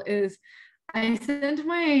as well is I send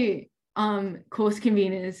my course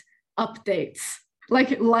conveners updates,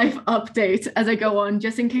 like life updates as I go on,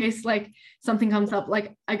 just in case like something comes up.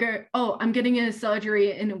 Like I go, oh, I'm getting a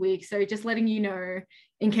surgery in a week, so just letting you know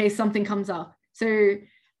in case something comes up. So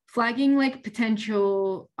flagging like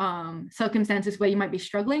potential circumstances where you might be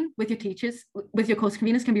struggling with your teachers, with your course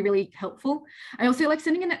conveners, can be really helpful. I also like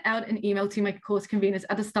sending out an email to my course conveners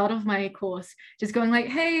at the start of my course, just going like,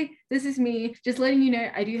 hey, this is me, just letting you know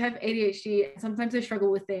I do have ADHD. Sometimes I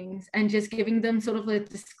struggle with things, and just giving them sort of a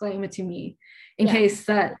disclaimer to me in case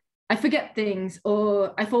that I forget things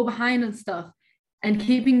or I fall behind on stuff, and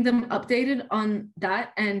keeping them updated on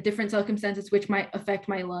that and different circumstances which might affect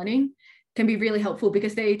my learning can be really helpful,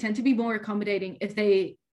 because they tend to be more accommodating if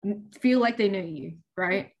they feel like they know you,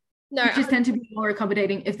 right? No, teachers tend to be more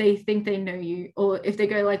accommodating if they think they know you, or if they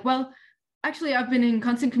go like, well, actually, I've been in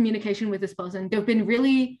constant communication with this person. They've been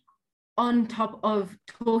really on top of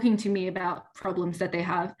talking to me about problems that they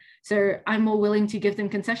have. So I'm more willing to give them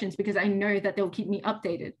concessions because I know that they'll keep me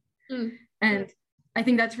updated. And I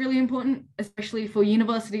think that's really important, especially for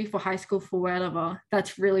university, for high school, for whatever.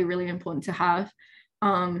 That's really, really important to have.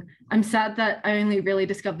 I'm sad that I only really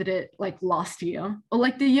discovered it like last year or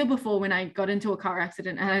like the year before when I got into a car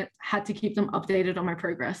accident and I had to keep them updated on my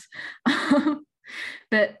progress.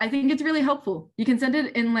 But I think it's really helpful. You can send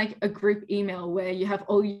it in like a group email where you have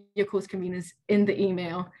all your course conveners in the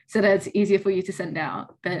email so that it's easier for you to send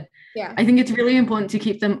out. But yeah, I think it's really important to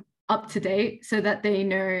keep them up to date so that they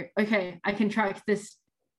know, okay, I can track this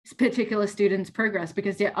particular student's progress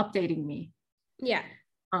because they're updating me. Yeah.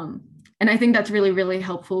 And I think that's really, really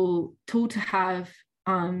helpful tool to have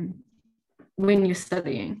when you're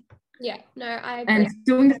studying. Yeah, no, I agree. And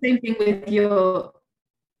doing the same thing with your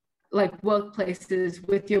like workplaces,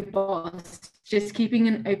 with your boss, just keeping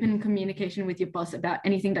an open communication with your boss about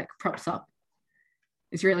anything that crops up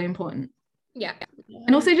is really important. Yeah.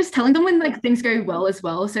 And also just telling them when like things go well as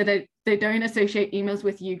well, so that they don't associate emails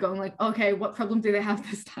with you going like, okay, what problem do they have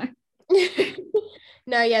this time?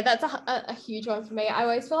 No, yeah, that's a huge one for me. I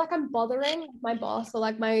always feel like I'm bothering my boss or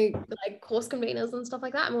like my like course conveners and stuff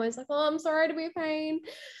like that. I'm always like, oh, I'm sorry to be a pain.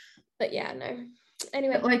 But yeah, no.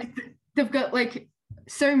 Anyway. But, like they've got like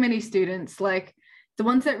so many students, like the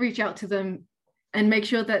ones that reach out to them and make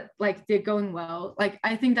sure that like they're going well. Like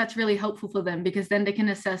I think that's really helpful for them because then they can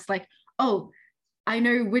assess like, oh, I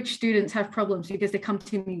know which students have problems because they come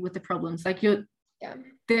to me with the problems. Like they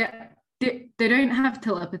don't have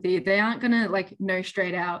telepathy. They aren't gonna like know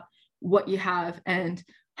straight out what you have and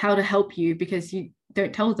how to help you because you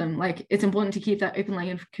don't tell them. Like it's important to keep that open line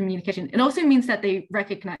of communication. It also means that they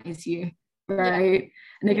recognize you, right? Yeah.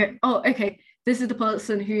 And they go, oh, okay, this is the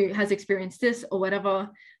person who has experienced this or whatever.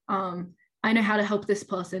 I know how to help this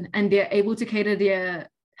person, and they're able to cater their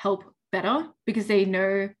help better because they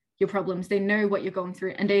know your problems, they know what you're going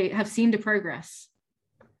through, and they have seen the progress.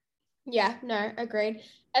 Yeah, no, agreed.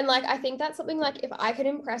 And like I think that's something like if I could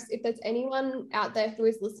impress, if there's anyone out there who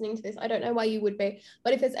is listening to this, I don't know why you would be,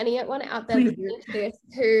 but if there's anyone out there listening to this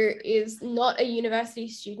who is not a university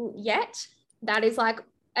student yet, that is like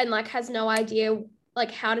and like has no idea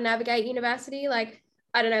like how to navigate university, like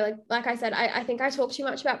I don't know, like I said, I think I talk too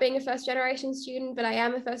much about being a first generation student, but I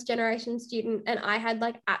am a first generation student and I had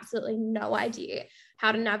like absolutely no idea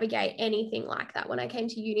how to navigate anything like that when I came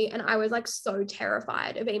to uni. And I was like so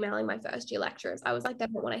terrified of emailing my first year lecturers. I was like, they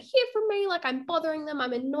don't want to hear from me. Like I'm bothering them.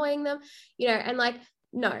 I'm annoying them, you know, and like,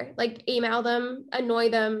 no, like email them, annoy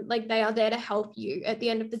them. Like they are there to help you at the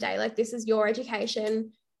end of the day. Like this is your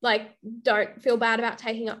education. Like don't feel bad about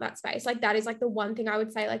taking up that space. Like that is like the one thing I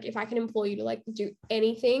would say, like if I can implore you to like do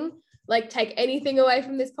anything, like take anything away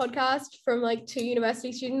from this podcast from like 2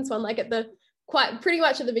 university students, one like at the quite pretty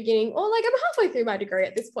much at the beginning, or like I'm halfway through my degree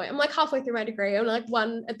at this point. I'm like halfway through my degree. I'm like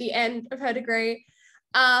one at the end of her degree.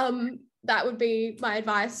 That would be my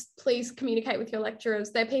advice. Please communicate with your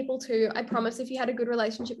lecturers. They're people too. I promise if you had a good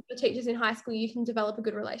relationship with your teachers in high school, you can develop a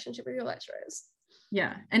good relationship with your lecturers.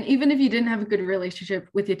 Yeah. And even if you didn't have a good relationship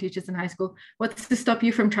with your teachers in high school, what's to stop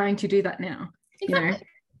you from trying to do that now? Exactly. You know?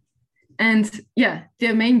 And yeah,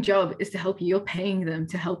 their main job is to help you. You're paying them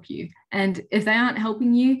to help you. And if they aren't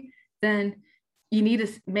helping you, then you need to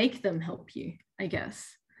make them help you, I guess.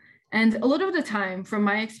 And a lot of the time, from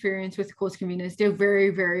my experience with course conveners, they're very,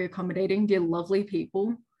 very accommodating. They're lovely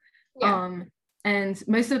people. Yeah. And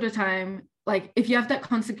most of the time, like if you have that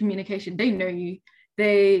constant communication, they know you,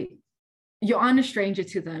 you aren't a stranger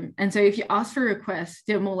to them. And so if you ask for requests,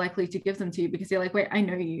 they're more likely to give them to you because they're like, wait, I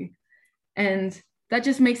know you. And that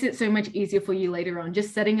just makes it so much easier for you later on,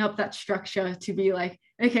 just setting up that structure to be like,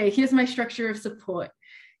 okay, here's my structure of support.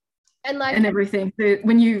 And everything. So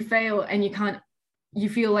when you fail and you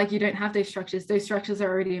feel like you don't have those structures are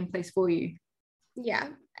already in place for you. Yeah.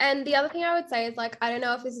 And the other thing I would say is like, I don't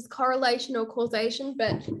know if this is correlation or causation,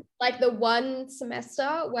 but like the one semester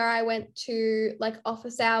where I went to like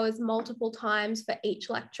office hours multiple times for each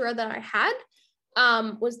lecturer that I had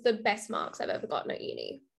was the best marks I've ever gotten at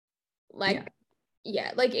uni. Like,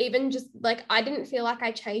 yeah, like even just like, I didn't feel like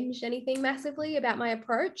I changed anything massively about my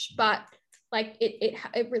approach, but like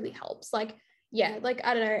it really helps. Like, yeah, like,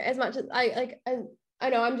 I don't know, as much as I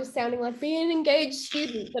know I'm just sounding like being an engaged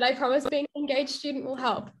student, but I promise being an engaged student will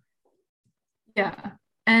help. Yeah.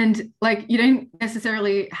 And like, you don't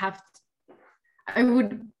necessarily have to, I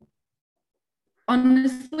would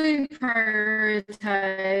honestly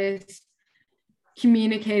prioritize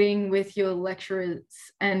communicating with your lecturers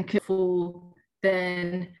and careful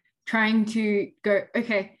than trying to go,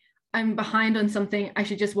 okay, I'm behind on something, I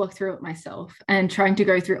should just walk through it myself, and trying to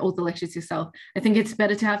go through all the lectures yourself. I think it's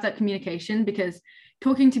better to have that communication because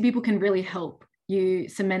talking to people can really help you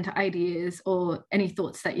cement ideas or any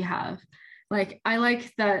thoughts that you have. Like, I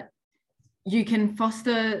like that you can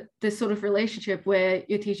foster this sort of relationship where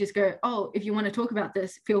your teachers go, oh, if you want to talk about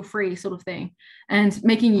this, feel free, sort of thing. And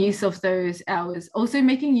making use of those hours. Also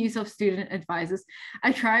making use of student advisors.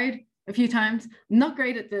 I tried a few times, not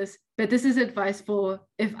great at this, but this is advice for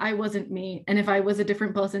if I wasn't me and if I was a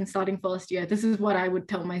different person starting first year, this is what I would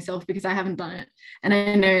tell myself, because I haven't done it and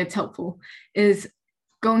I know it's helpful, is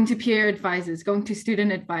going to peer advisors, going to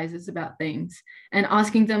student advisors about things and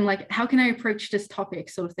asking them, like, how can I approach this topic,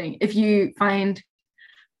 sort of thing. If you find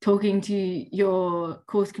talking to your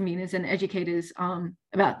course conveners and educators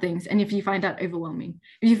about things, and if you find that overwhelming,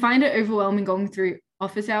 if you find it overwhelming going through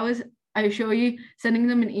office hours, I assure you, sending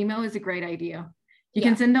them an email is a great idea. You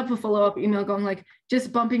can send up a follow-up email going like,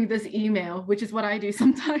 just bumping this email, which is what I do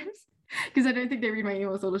sometimes, because I don't think they read my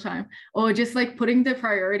emails all the time. Or just like putting the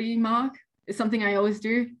priority mark is something I always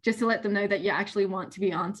do, just to let them know that you actually want to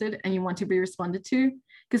be answered and you want to be responded to.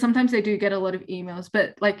 Because sometimes they do get a lot of emails,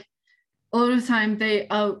 but like a lot of the time they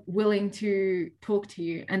are willing to talk to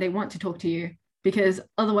you and they want to talk to you, because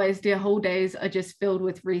otherwise their whole days are just filled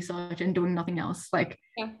with research and doing nothing else. Like,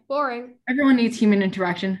 boring. Everyone needs human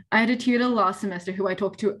interaction. I had a tutor last semester who I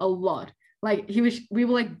talked to a lot. Like we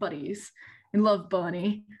were like buddies. I love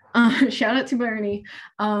Bernie. Shout out to Bernie.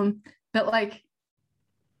 But like,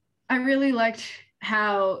 I really liked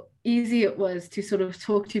how easy it was to sort of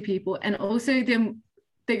talk to people, and also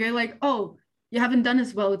they go like, oh, you haven't done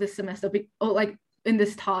as well this semester, or like in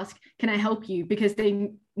this task, can I help you? Because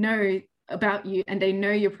they know about you and they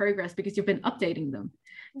know your progress because you've been updating them.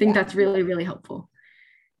 I think that's really, really helpful.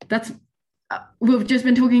 That's we've just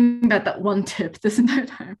been talking about that one tip this entire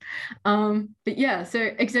time. But yeah, so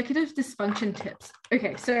executive dysfunction tips.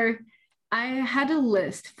 Okay, so I had a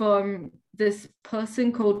list from this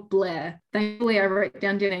person called Blair. Thankfully, I wrote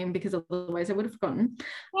down your name because otherwise I would have forgotten.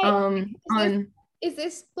 Wait, is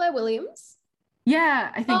this Blair Williams? Yeah,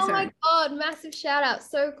 I think so. Oh my God, massive shout out.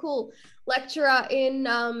 So cool. Lecturer in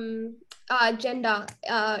gender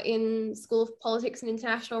in School of Politics and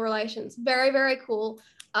International Relations. Very, very cool.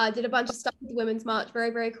 Did a bunch of stuff with the Women's March. Very,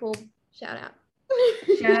 very cool. Shout out.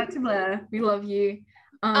 Shout out to Blair. We love you.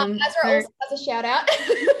 Azra also has a shout out.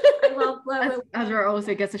 I love Blair. Azra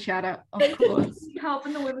also gets a shout out, of course. Help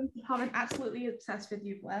in the women's department. Absolutely obsessed with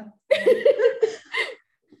you, Blair.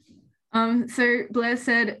 So Blair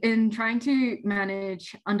said in trying to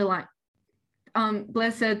manage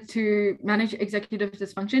Blair said to manage executive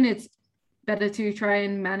dysfunction, it's better to try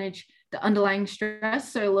and manage the underlying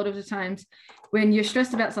stress. So a lot of the times when you're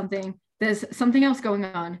stressed about something, there's something else going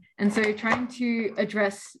on. And so trying to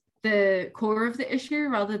address the core of the issue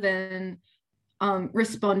rather than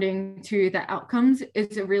responding to the outcomes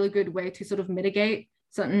is a really good way to sort of mitigate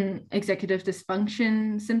certain executive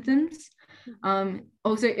dysfunction symptoms.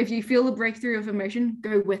 Also, if you feel a breakthrough of emotion,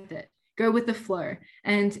 go with it. Go with the flow.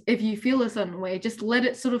 And if you feel a certain way, just let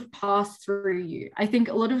it sort of pass through you. I think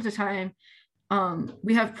a lot of the time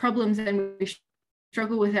we have problems and we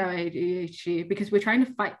struggle with our ADHD because we're trying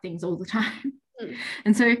to fight things all the time.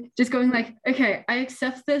 And so just going like, okay, I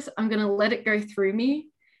accept this, I'm going to let it go through me,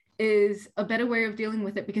 is a better way of dealing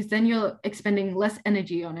with it, because then you're expending less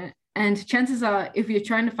energy on it. And chances are, if you're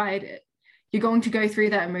trying to fight it, you're going to go through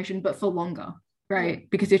that emotion, but for longer, right?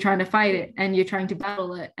 Because you're trying to fight it and you're trying to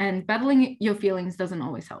battle it, and battling your feelings doesn't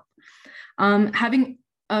always help. Having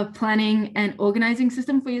a planning and organizing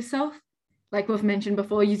system for yourself, like we've mentioned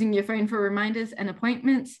before, using your phone for reminders and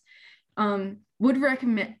appointments,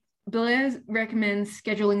 Blair recommends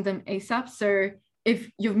scheduling them ASAP. So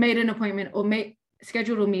if you've made an appointment or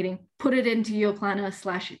scheduled a meeting, put it into your planner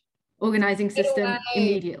 / organizing system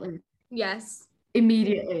immediately. Yes.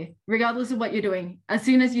 Immediately, regardless of what you're doing. As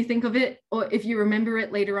soon as you think of it, or if you remember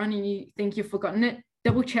it later on and you think you've forgotten it,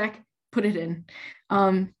 double check, put it in.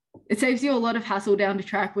 It saves you a lot of hassle down the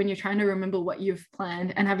track when you're trying to remember what you've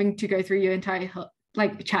planned and having to go through your entire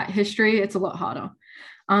chat history. It's a lot harder.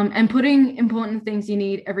 And putting important things you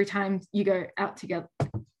need every time you go out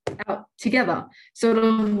together. Sort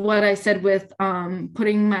of what I said with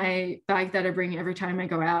putting my bag that I bring every time I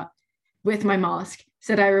go out with my mask.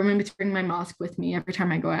 Said I remember to bring my mask with me every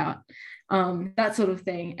time I go out. That sort of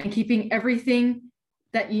thing. And keeping everything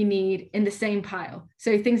that you need in the same pile.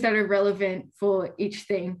 So things that are relevant for each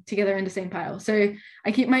thing together in the same pile. So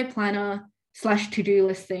I keep my planner / to-do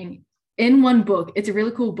list thing in one book. It's a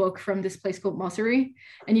really cool book from this place called Mossery,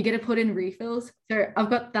 and you get to put in refills. So I've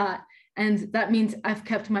got that, and that means I've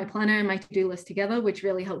kept my planner and my to-do list together, which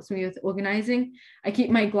really helps me with organizing. I keep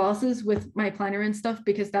my glasses with my planner and stuff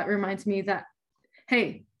because that reminds me that,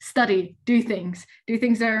 hey, study, do things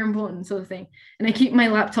that are important, sort of thing. And I keep my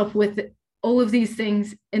laptop with all of these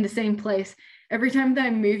things in the same place. Every time that I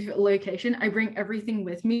move a location, I bring everything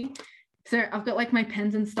with me So I've got like my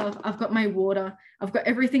pens and stuff. I've got my water. I've got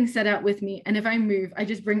everything set out with me. And if I move, I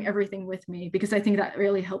just bring everything with me because I think that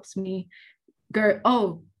really helps me go,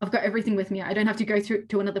 oh, I've got everything with me. I don't have to go through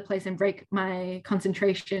to another place and break my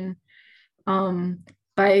concentration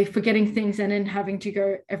by forgetting things and then having to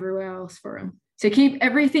go everywhere else for them. So keep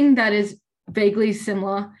everything that is vaguely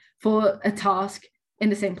similar for a task in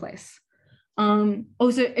the same place.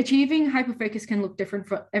 Also, achieving hyperfocus can look different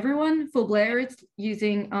for everyone. For Blair, it's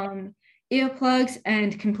using earplugs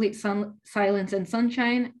and complete silence and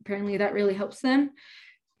sunshine. Apparently that really helps them.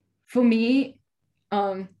 For me,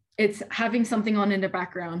 it's having something on in the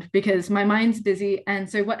background because my mind's busy. And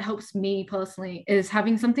so what helps me personally is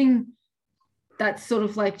having something that's sort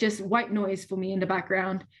of like just white noise for me in the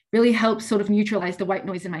background really helps sort of neutralize the white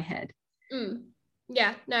noise in my head.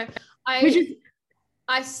 Yeah, no,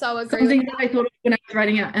 I so agree. Something that I thought of when I was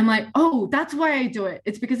writing out. I'm like, oh, that's why I do it.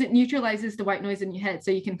 It's because it neutralizes the white noise in your head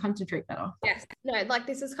so you can concentrate better. Yes, no, like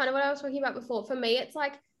this is kind of what I was talking about before. For me, it's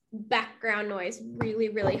like background noise really,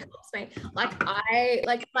 really helps me. Like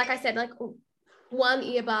I said, like one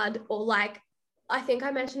earbud or like, I think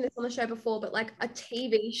I mentioned this on the show before, but like a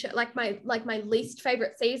TV show, like my least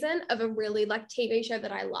favorite season of a really like TV show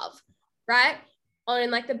that I love, right? On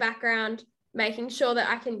in like the background, making sure that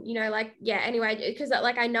I can, you know, like, yeah, anyway, because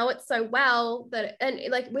like I know it so well that, and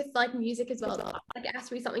like with like music as well, like it has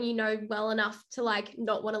to be something you know well enough to like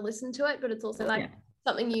not want to listen to it, but it's also like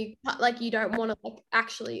something you like you don't want to like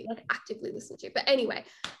actually like actively listen to. But anyway,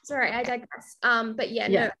 sorry, I digress. But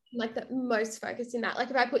no, like the most focused in that. Like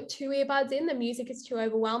if I put 2 earbuds in, the music is too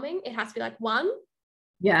overwhelming. It has to be like 1.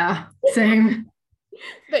 Yeah, same.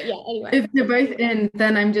 But yeah, anyway. If they're both in,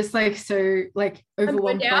 then I'm just like so like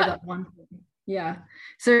overwhelmed by that one thing. Yeah.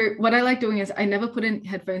 So what I like doing is I never put in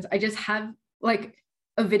headphones. I just have like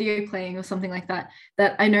a video playing or something like that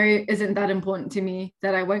I know isn't that important to me,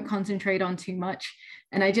 that I won't concentrate on too much.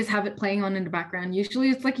 And I just have it playing on in the background.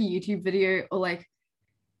 Usually it's like a YouTube video or like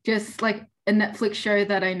just like a Netflix show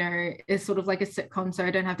that I know is sort of like a sitcom. So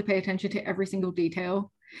I don't have to pay attention to every single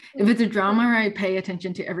detail. If it's a drama, I pay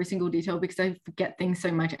attention to every single detail because I forget things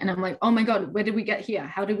so much. And I'm like, oh my God, where did we get here?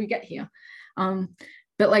 How did we get here?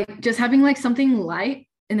 But like just having like something light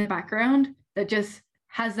in the background that just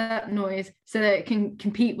has that noise so that it can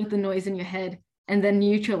compete with the noise in your head and then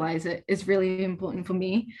neutralize it is really important for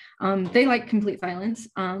me. They like complete silence.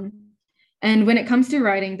 And when it comes to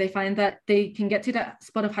writing, they find that they can get to that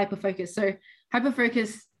spot of hyperfocus. So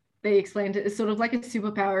hyperfocus, they explained it, is sort of like a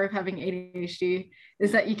superpower of having ADHD,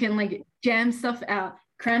 is that you can like jam stuff out,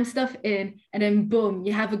 cram stuff in, and then boom,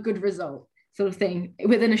 you have a good result sort of thing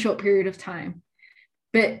within a short period of time.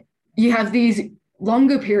 But you have these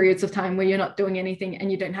longer periods of time where you're not doing anything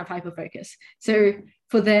and you don't have hyperfocus. So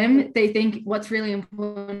for them, they think what's really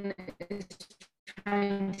important is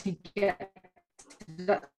trying to get to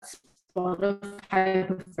that spot of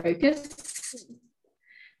hyperfocus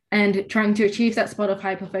and trying to achieve that spot of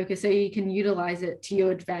hyperfocus so you can utilize it to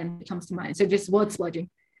your advantage comes to mind. So just word splurging,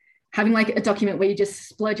 having like a document where you just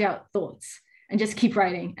splurge out thoughts and just keep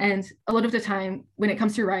writing. And a lot of the time when it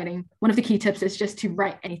comes to writing, one of the key tips is just to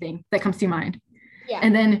write anything that comes to mind. Yeah.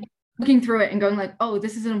 And then looking through it and going like, oh,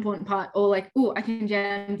 this is an important part, or like, oh, I can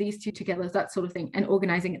jam these 2 together, that sort of thing, and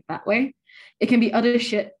organizing it that way. It can be utter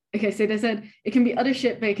shit. Okay, so they said it can be utter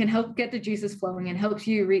shit, but it can help get the juices flowing and helps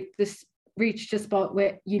you reach the spot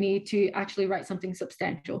where you need to actually write something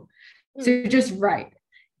substantial. So just write.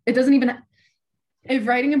 It doesn't even, if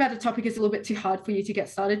writing about a topic is a little bit too hard for you to get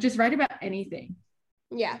started, just write about anything.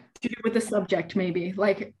 Yeah. To do with the subject, maybe.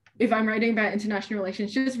 Like if I'm writing about international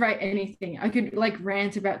relations, just write anything. I could like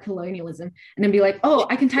rant about colonialism and then be like, oh,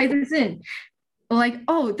 I can tie this in. Or like,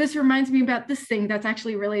 oh, this reminds me about this thing that's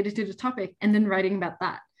actually related to the topic, and then writing about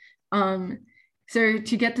that. So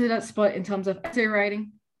to get to that spot in terms of essay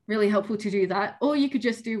writing, really helpful to do that. Or you could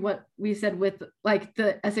just do what we said with like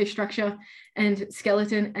the essay structure and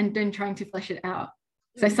skeleton and then trying to flesh it out.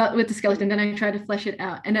 So I start with the skeleton, then I try to flesh it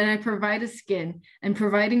out, and then I provide a skin, and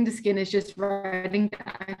providing the skin is just writing the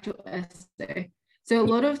actual essay. So a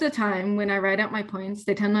lot of the time when I write out my points,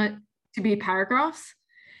 they tend not to be paragraphs.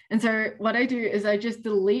 And so what I do is I just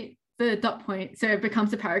delete the dot point so it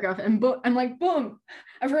becomes a paragraph, and I'm like, boom,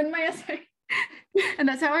 I've written my essay. And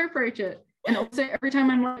that's how I approach it. And also every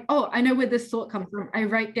time I'm like, oh, I know where this thought comes from, I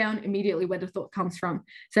write down immediately where the thought comes from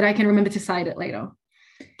so that I can remember to cite it later.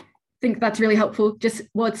 I think that's really helpful. Just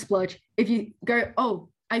word splurge. If you go, oh,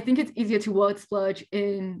 I think it's easier to word splurge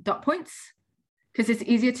in dot points because it's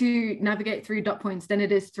easier to navigate through dot points than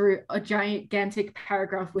it is through a gigantic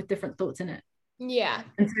paragraph with different thoughts in it. Yeah.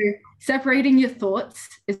 And so separating your thoughts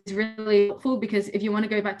is really helpful, because if you want to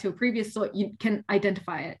go back to a previous thought, you can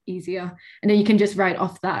identify it easier, and then you can just write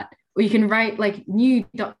off that, or you can write like new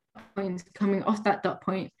dot points coming off that dot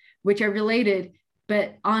point, which are related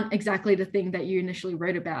but aren't exactly the thing that you initially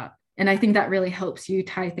wrote about. And I think that really helps you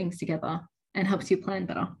tie things together and helps you plan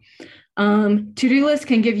better. To-do lists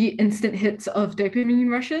can give you instant hits of dopamine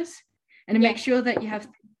rushes, and it makes sure that you have,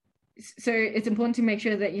 so it's important to make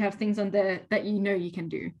sure that you have things on there that you know you can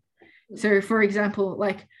do. So for example,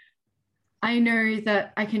 like I know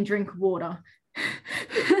that I can drink water.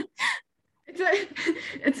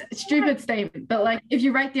 It's a stupid statement, but like if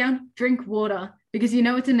you write down drink water, because you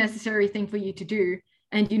know it's a necessary thing for you to do,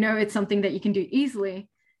 and you know it's something that you can do easily,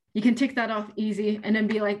 you can tick that off easy and then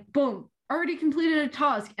be like, boom, already completed a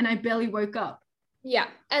task and I barely woke up. Yeah.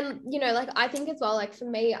 And you know, like I think as well, like for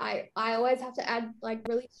me, I always have to add like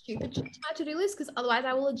really stupid shit to my to-do list, because otherwise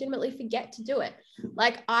I will legitimately forget to do it.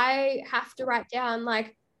 Like I have to write down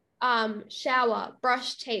like shower,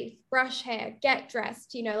 brush teeth, brush hair, get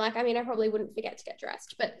dressed, you know, like I mean I probably wouldn't forget to get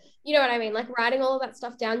dressed, but you know what I mean, like writing all of that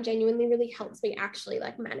stuff down genuinely really helps me actually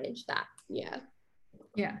like manage that. Yeah.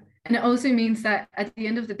 And it also means that at the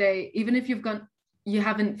end of the day, even if you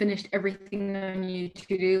haven't finished everything on your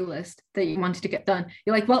to-do list that you wanted to get done,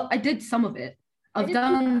 you're like, well, I did some of it, I've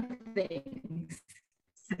done things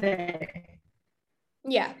today.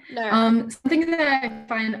 Yeah, no. Something that I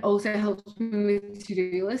find also helps me with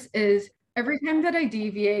to-do lists is every time that I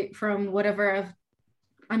deviate from whatever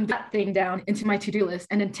I'm that thing down into my to-do list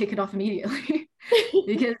and then tick it off immediately.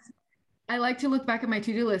 Because I like to look back at my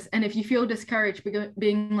to-do list, and if you feel discouraged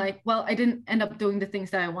being like, well, I didn't end up doing the things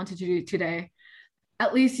that I wanted to do today,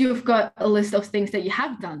 at least you've got a list of things that you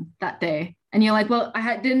have done that day, and you're like, well,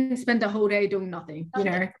 I didn't spend the whole day doing nothing, you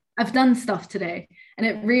know, I've done stuff today. And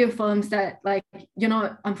it reaffirms that like you're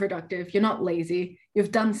not unproductive, you're not lazy,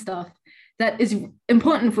 you've done stuff that is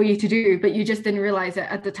important for you to do, but you just didn't realize it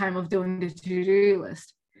at the time of doing the to-do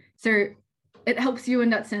list. So it helps you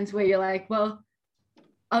in that sense where you're like, well,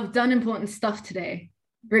 I've done important stuff today,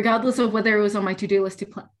 regardless of whether it was on my to-do list to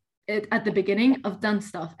plan it at the beginning. I've done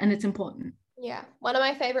stuff and it's important. Yeah. One of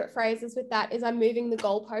my favorite phrases with that is I'm moving the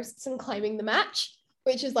goalposts and claiming the match,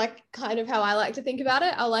 which is like kind of how I like to think about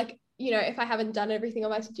it. I'll like, you know, if I haven't done everything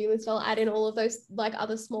on my to-do list, I'll add in all of those like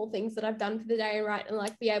other small things that I've done for the day and write and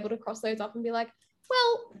like be able to cross those off and be like,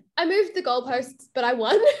 well, I moved the goalposts, but I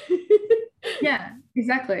won. Yeah,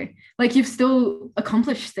 exactly. Like you've still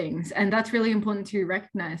accomplished things, and that's really important to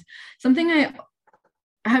recognize. Something I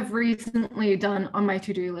have recently done on my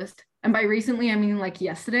to-do list, and by recently I mean like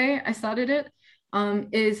yesterday I started it,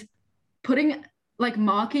 is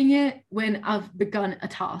marking it when I've begun a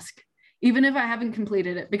task, even if I haven't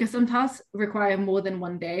completed it, because some tasks require more than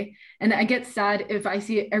one day, and I get sad if I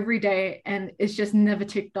see it every day and it's just never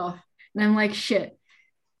ticked off, and I'm like, shit,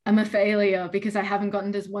 I'm a failure because I haven't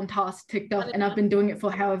gotten this one task ticked off and I've been doing it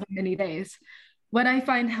for however many days. What I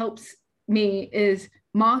find helps me is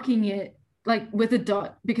marking it like with a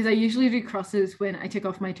dot, because I usually do crosses when I tick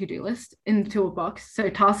off my to-do list into a box. So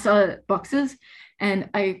tasks are boxes and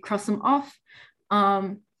I cross them off.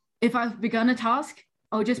 If I've begun a task,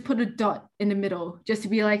 I'll just put a dot in the middle just to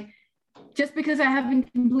be like, just because I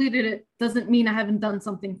haven't completed it doesn't mean I haven't done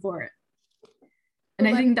something for it. And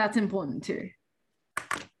I think that's important too.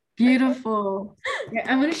 Beautiful. Yeah,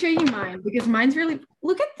 I'm going to show you mine because mine's really,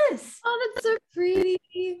 look at this. Oh, that's so pretty.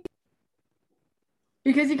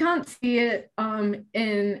 Because you can't see it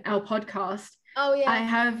in our podcast. Oh yeah. I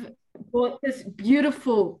have bought this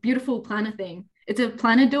beautiful, beautiful planner thing. It's a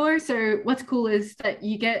planner door. So what's cool is that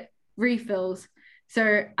you get refills.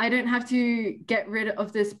 So I don't have to get rid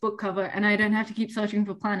of this book cover and I don't have to keep searching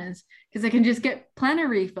for planners because I can just get planner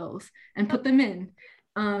refills and put them in.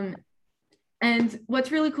 And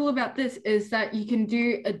what's really cool about this is that you can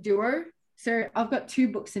do a duo. So I've got 2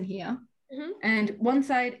 books in here. Mm-hmm. And one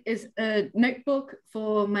side is a notebook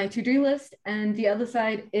for my to-do list and the other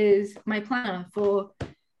side is my planner for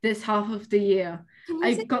this half of the year.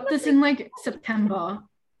 I got this in like September.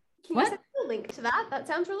 Can you send me a link to that? That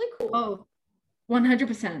sounds really cool. Oh,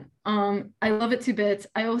 100%. I love it to bits.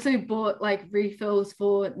 I also bought like refills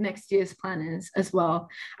for next year's planners as well.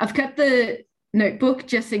 I've kept the notebook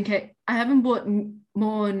just in case. I haven't bought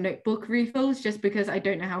more notebook refills just because I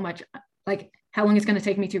don't know how long it's going to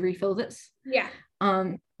take me to refill this. Yeah.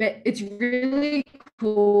 But it's really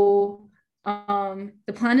cool.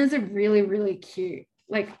 The planners are really, really cute.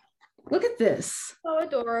 Like, look at this. So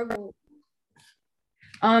adorable.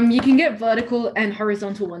 You can get vertical and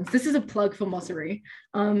horizontal ones. This is a plug for Mossery.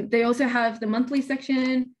 They also have the monthly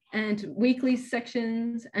section and weekly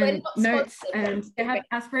sections and notes, and they have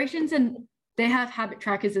aspirations and they have habit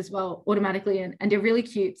trackers as well automatically, and they're really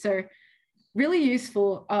cute. So really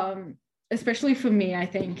useful, especially for me. I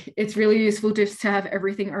think it's really useful just to have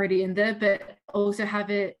everything already in there, but also have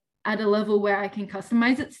it at a level where I can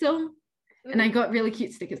customize it still. And I got really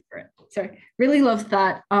cute stickers for it. So really loved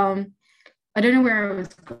that. I don't know where I was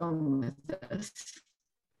going with this.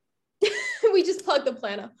 We just plugged the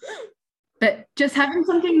planner. But just having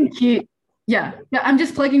something cute. Yeah, I'm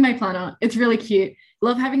just plugging my planner. It's really cute.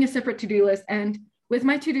 Love having a separate to-do list. And with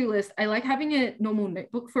my to-do list, I like having a normal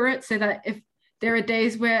notebook for it so that if there are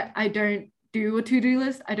days where I don't do a to-do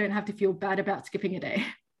list, I don't have to feel bad about skipping a day.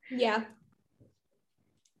 Yeah.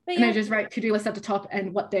 And I just write to-do list at the top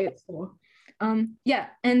and what day it's for. Yeah,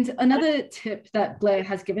 and another tip that Blair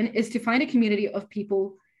has given is to find a community of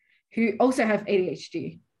people who also have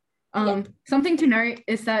ADHD. Something to note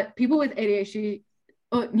is that people with ADHD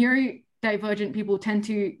or neurodivergent people tend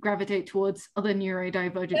to gravitate towards other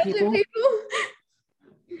neurodivergent people.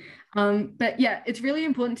 But yeah, it's really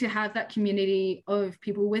important to have that community of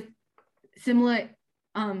people with similar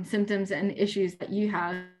symptoms and issues that you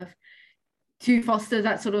have to foster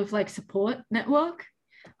that sort of like support network.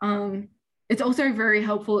 It's also very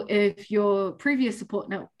helpful if your previous support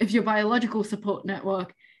network, if your biological support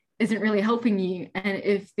network isn't really helping you, and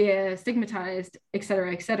if they're stigmatized, et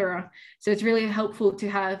cetera, et cetera. So it's really helpful to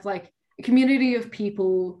have like a community of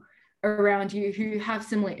people around you who have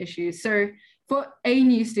similar issues. So for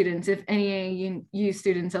ANU students, if any ANU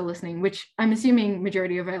students are listening, which I'm assuming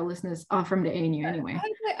majority of our listeners are from the ANU anyway. I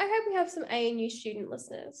hope we have some ANU student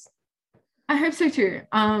listeners. I hope so too.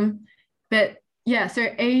 But yeah, so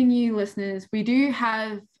ANU listeners, we do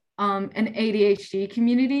have an ADHD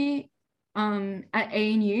community at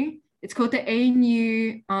ANU. It's called the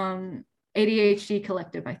ANU ADHD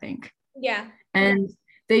Collective, I think. Yeah. And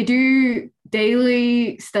they do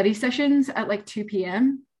daily study sessions at like 2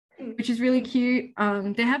 p.m, which is really cute.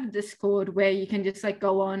 They have a Discord where you can just like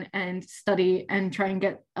go on and study and try and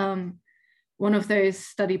get one of those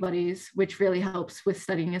study buddies, which really helps with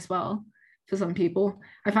studying as well. For some people,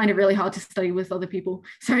 I find it really hard to study with other people,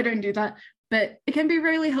 so I don't do that, but it can be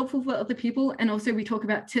really helpful for other people. And also we talk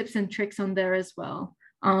about tips and tricks on there as well.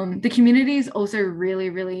 The community is also really,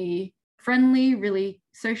 really friendly, really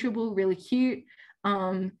sociable, really cute.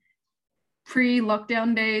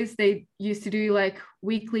 Pre-lockdown days, they used to do like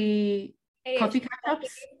weekly coffee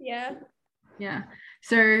catch-ups. Yeah,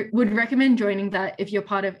 so would recommend joining that if you're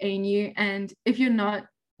part of ANU, and if you're not,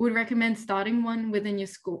 would recommend starting one within your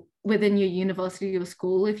school, within your university or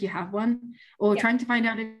school if you have one, or trying to find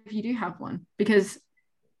out if you do have one, because,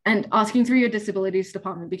 and asking through your disabilities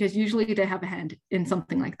department, because usually they have a hand in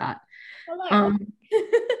something like that.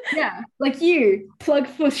 Yeah, like you, plug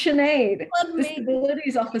for Sinead,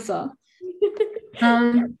 disabilities officer.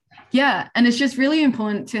 Yeah, and it's just really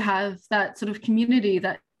important to have that sort of community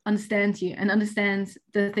that understands you and understands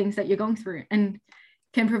the things that you're going through and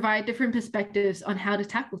can provide different perspectives on how to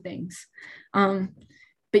tackle things.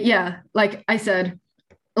 But yeah, like I said,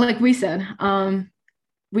 like we said,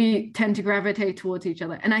 we tend to gravitate towards each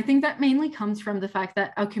other. And I think that mainly comes from the fact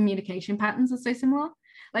that our communication patterns are so similar.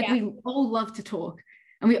 Like we all love to talk,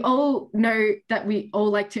 and we all know that we all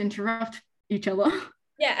like to interrupt each other.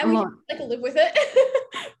 Yeah, and we can like live with it.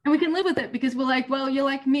 And we can live with it because we're like, well, you're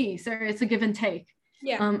like me, so it's a give and take.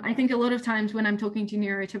 Yeah. I think a lot of times when I'm talking to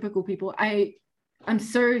neurotypical people, I'm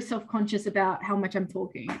so self-conscious about how much I'm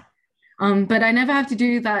talking. But I never have to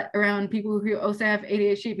do that around people who also have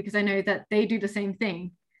ADHD, because I know that they do the same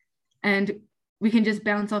thing, and we can just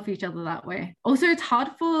bounce off each other that way. Also, it's hard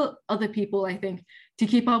for other people, I think, to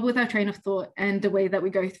keep up with our train of thought and the way that we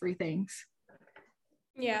go through things.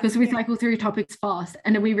 Yeah. Because we cycle through topics fast,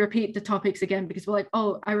 and then we repeat the topics again because we're like,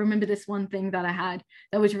 oh, I remember this one thing that I had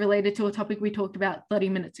that was related to a topic we talked about 30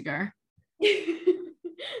 minutes ago.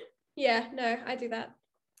 Yeah, no, I do that.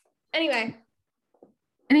 Anyway,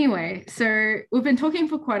 so we've been talking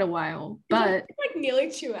for quite a while, but like nearly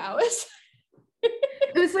 2 hours.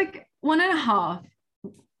 it was like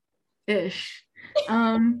 1.5-ish.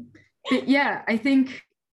 But yeah, I think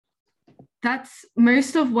that's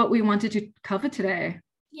most of what we wanted to cover today.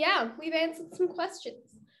 Yeah, we've answered some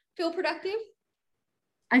questions. Feel productive?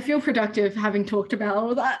 I feel productive having talked about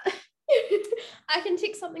all that. I can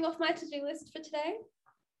tick something off my to-do list for today.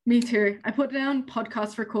 Me too. I put down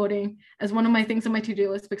podcast recording as one of my things on my to-do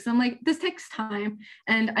list because I'm like, this takes time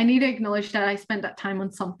and I need to acknowledge that I spent that time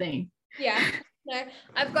on something. Yeah, no,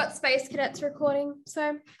 I've got Space Cadets recording.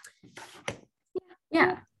 So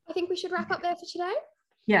yeah. I think we should wrap up there for today.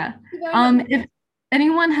 Yeah.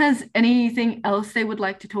 anyone has anything else they would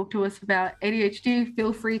like to talk to us about ADHD,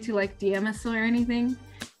 feel free to like DM us or anything,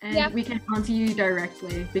 and we can answer you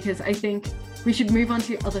directly, because I think we should move on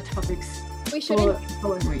to other topics We should. for the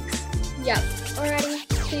following weeks. Yep.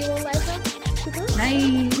 Alrighty. See you all later.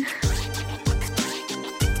 Goodbye. Bye.